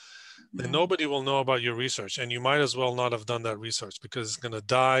people, then nobody will know about your research, and you might as well not have done that research, because it's going to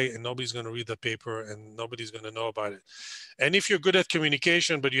die and nobody's going to read the paper and nobody's going to know about it. And if you're good at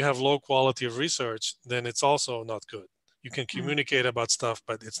communication, but you have low quality of research, then it's also not good. You can communicate about stuff,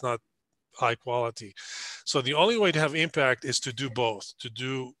 but it's not high quality. So the only way to have impact is to do both, to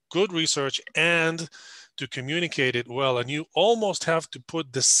do good research and to communicate it well, and you almost have to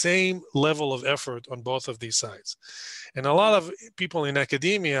put the same level of effort on both of these sides. And a lot of people in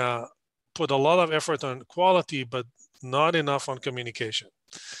academia put a lot of effort on quality, but not enough on communication.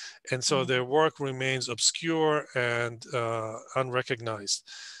 And so their work remains obscure and unrecognized.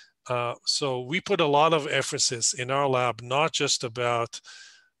 So we put a lot of emphasis in our lab, not just about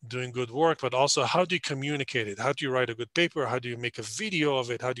doing good work, but also how do you communicate it? How do you write a good paper? How do you make a video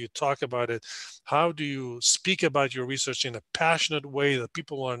of it? How do you talk about it? How do you speak about your research in a passionate way that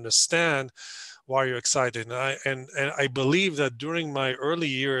people will understand why you're excited? And I believe that during my early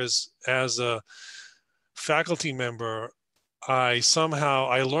years as a faculty member, I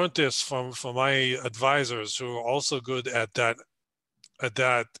learned this from my advisors who are also good at that.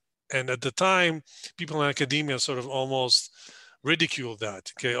 And at the time, people in academia sort of almost ridicule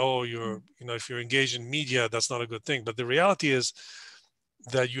that. Okay, oh, if you're engaged in media, that's not a good thing. But the reality is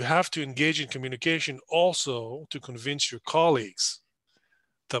that you have to engage in communication also to convince your colleagues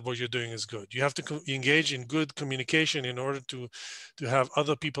that what you're doing is good. You have to engage in good communication in order to have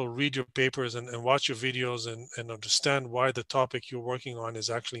other people read your papers and watch your videos and understand why the topic you're working on is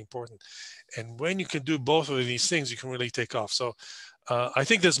actually important. And when you can do both of these things, you can really take off. So I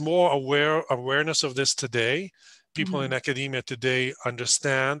think there's more awareness of this today. People in academia today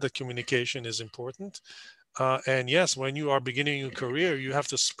understand that communication is important. And yes, when you are beginning your career, you have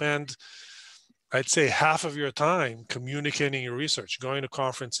to spend, I'd say, half of your time communicating your research, going to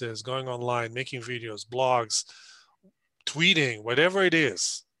conferences, going online, making videos, blogs, tweeting, whatever it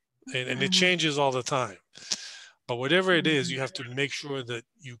is. And it changes all the time. But whatever it is, you have to make sure that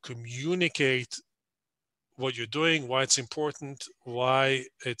you communicate what you're doing, why it's important, why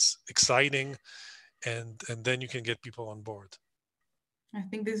it's exciting, and then you can get people on board. I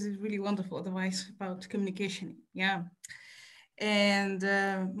think this is really wonderful advice about communication. Yeah. And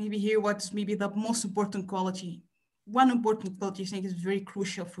maybe here, what's maybe the most important quality? One important quality I think is very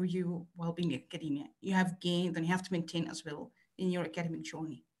crucial for you while being in academia. You have gained and you have to maintain as well in your academic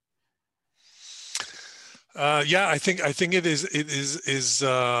journey. Yeah, I think it is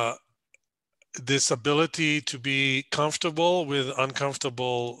this ability to be comfortable with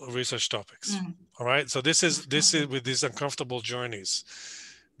uncomfortable research topics. All right. So this is with these uncomfortable journeys,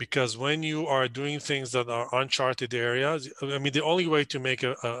 because when you are doing things that are uncharted areas, I mean, the only way to make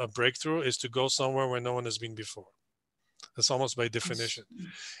a breakthrough is to go somewhere where no one has been before. That's almost by definition.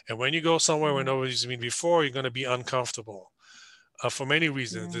 And when you go somewhere where nobody's been before, you're going to be uncomfortable. For many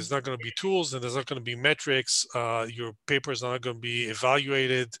reasons. There's not going to be tools, and there's not going to be metrics. Your papers are not going to be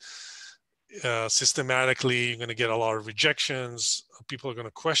evaluated systematically. You're going to get a lot of rejections. People are going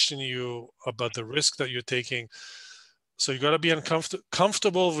to question you about the risk that you're taking. So you got to be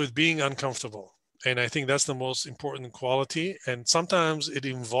comfortable with being uncomfortable. And I think that's the most important quality. And sometimes it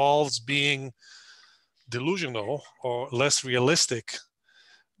involves being delusional or less realistic.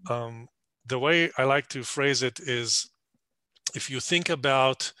 The way I like to phrase it is, if you think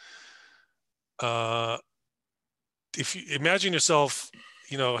about, if you imagine yourself,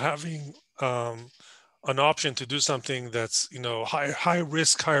 having an option to do something that's, high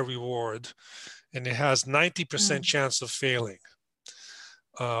risk, high reward, and it has 90% chance of failing,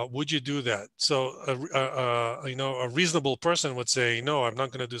 would you do that? So, a reasonable person would say, no, I'm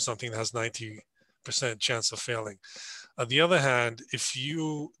not going to do something that has 90% chance of failing. On the other hand, if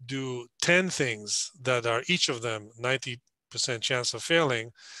you do 10 things that are each of them 90% chance of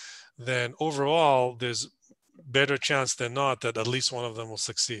failing, then overall there's better chance than not that at least one of them will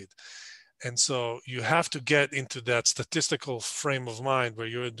succeed. And so you have to get into that statistical frame of mind where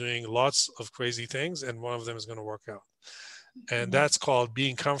you're doing lots of crazy things and one of them is going to work out. And that's called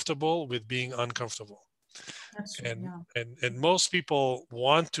being comfortable with being uncomfortable. And most people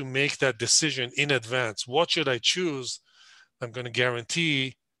want to make that decision in advance. What should I choose? I'm going to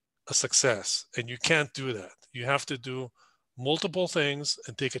guarantee a success. And you can't do that. You have to do multiple things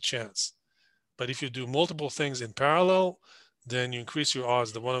and take a chance. But if you do multiple things in parallel, then you increase your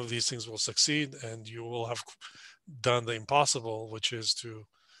odds that one of these things will succeed, and you will have done the impossible, which is to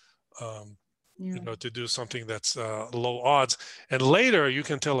to do something that's low odds. And later you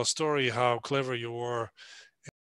can tell a story how clever you were